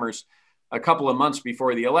of Commerce a couple of months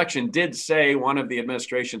before the election, did say one of the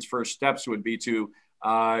administration's first steps would be to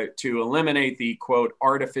eliminate the, quote,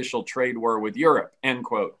 artificial trade war with Europe, end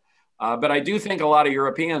quote. But I do think a lot of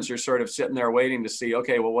Europeans are sort of sitting there waiting to see,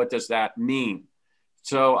 okay, well, what does that mean?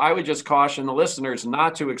 So I would just caution the listeners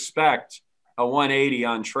not to expect a 180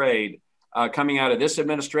 on trade coming out of this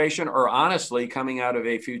administration, or honestly coming out of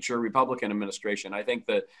a future Republican administration. I think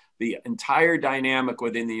that the entire dynamic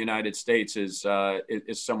within the United States is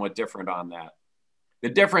somewhat different on that. The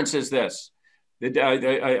difference is this.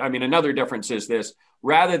 Another difference is this.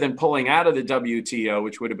 Rather than pulling out of the WTO,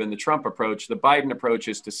 which would have been the Trump approach, the Biden approach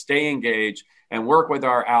is to stay engaged and work with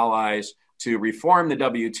our allies to reform the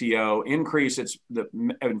WTO, increase the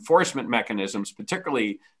enforcement mechanisms,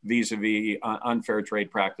 particularly vis-a-vis unfair trade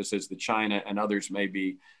practices that China and others may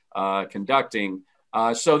be conducting.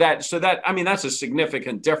 So that's a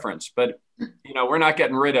significant difference. But you know, we're not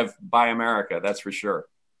getting rid of Buy America, that's for sure.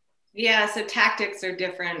 Yeah, so tactics are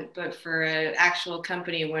different, but for an actual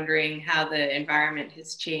company wondering how the environment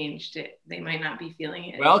has changed, they might not be feeling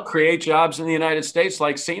it. Well, create jobs in the United States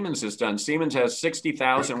like Siemens has done. Siemens has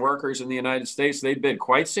 60,000 workers in the United States. They bid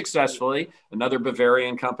quite successfully. Another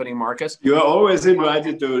Bavarian company, Markus. You are always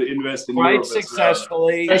invited to invest in quite Europe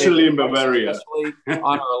successfully, well, especially in Bavaria.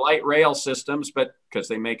 On our light rail systems, but because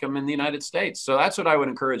they make them in the United States. So that's what I would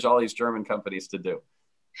encourage all these German companies to do.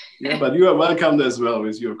 Yeah, but you are welcomed as well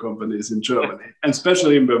with your companies in Germany, and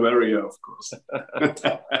especially in Bavaria, of course.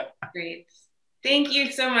 Great. Thank you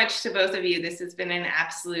so much to both of you. This has been an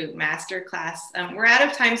absolute masterclass. We're out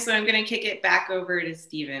of time, so I'm going to kick it back over to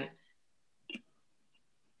Stephen.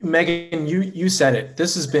 Megan, you said it.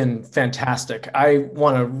 This has been fantastic. I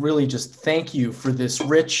want to really just thank you for this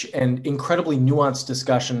rich and incredibly nuanced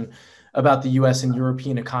discussion about the US and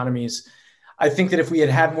European economies. I think that if we had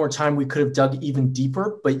had more time, we could have dug even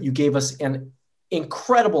deeper, but you gave us an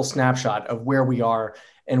incredible snapshot of where we are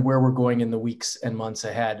and where we're going in the weeks and months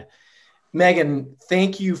ahead. Megan,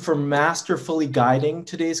 thank you for masterfully guiding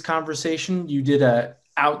today's conversation. You did an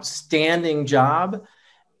outstanding job.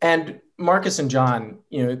 And Markus and John,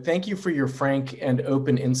 thank you for your frank and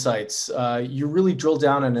open insights. You really drilled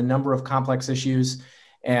down on a number of complex issues,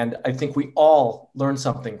 and I think we all learned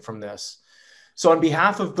something from this. So on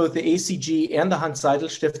behalf of both the ACG and the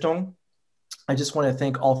Hanns-Seidel-Stiftung, I just want to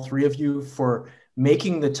thank all three of you for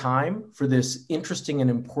making the time for this interesting and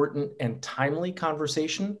important and timely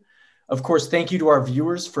conversation Of course, thank you to our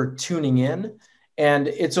viewers for tuning in. And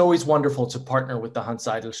it's always wonderful to partner with the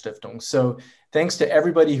Hanns-Seidel-Stiftung. So thanks to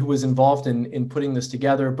everybody who was involved in putting this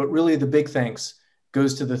together, but really the big thanks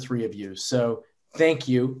goes to the three of you. So thank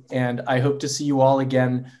you. And I hope to see you all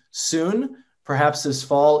again soon, perhaps this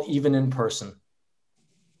fall, even in person.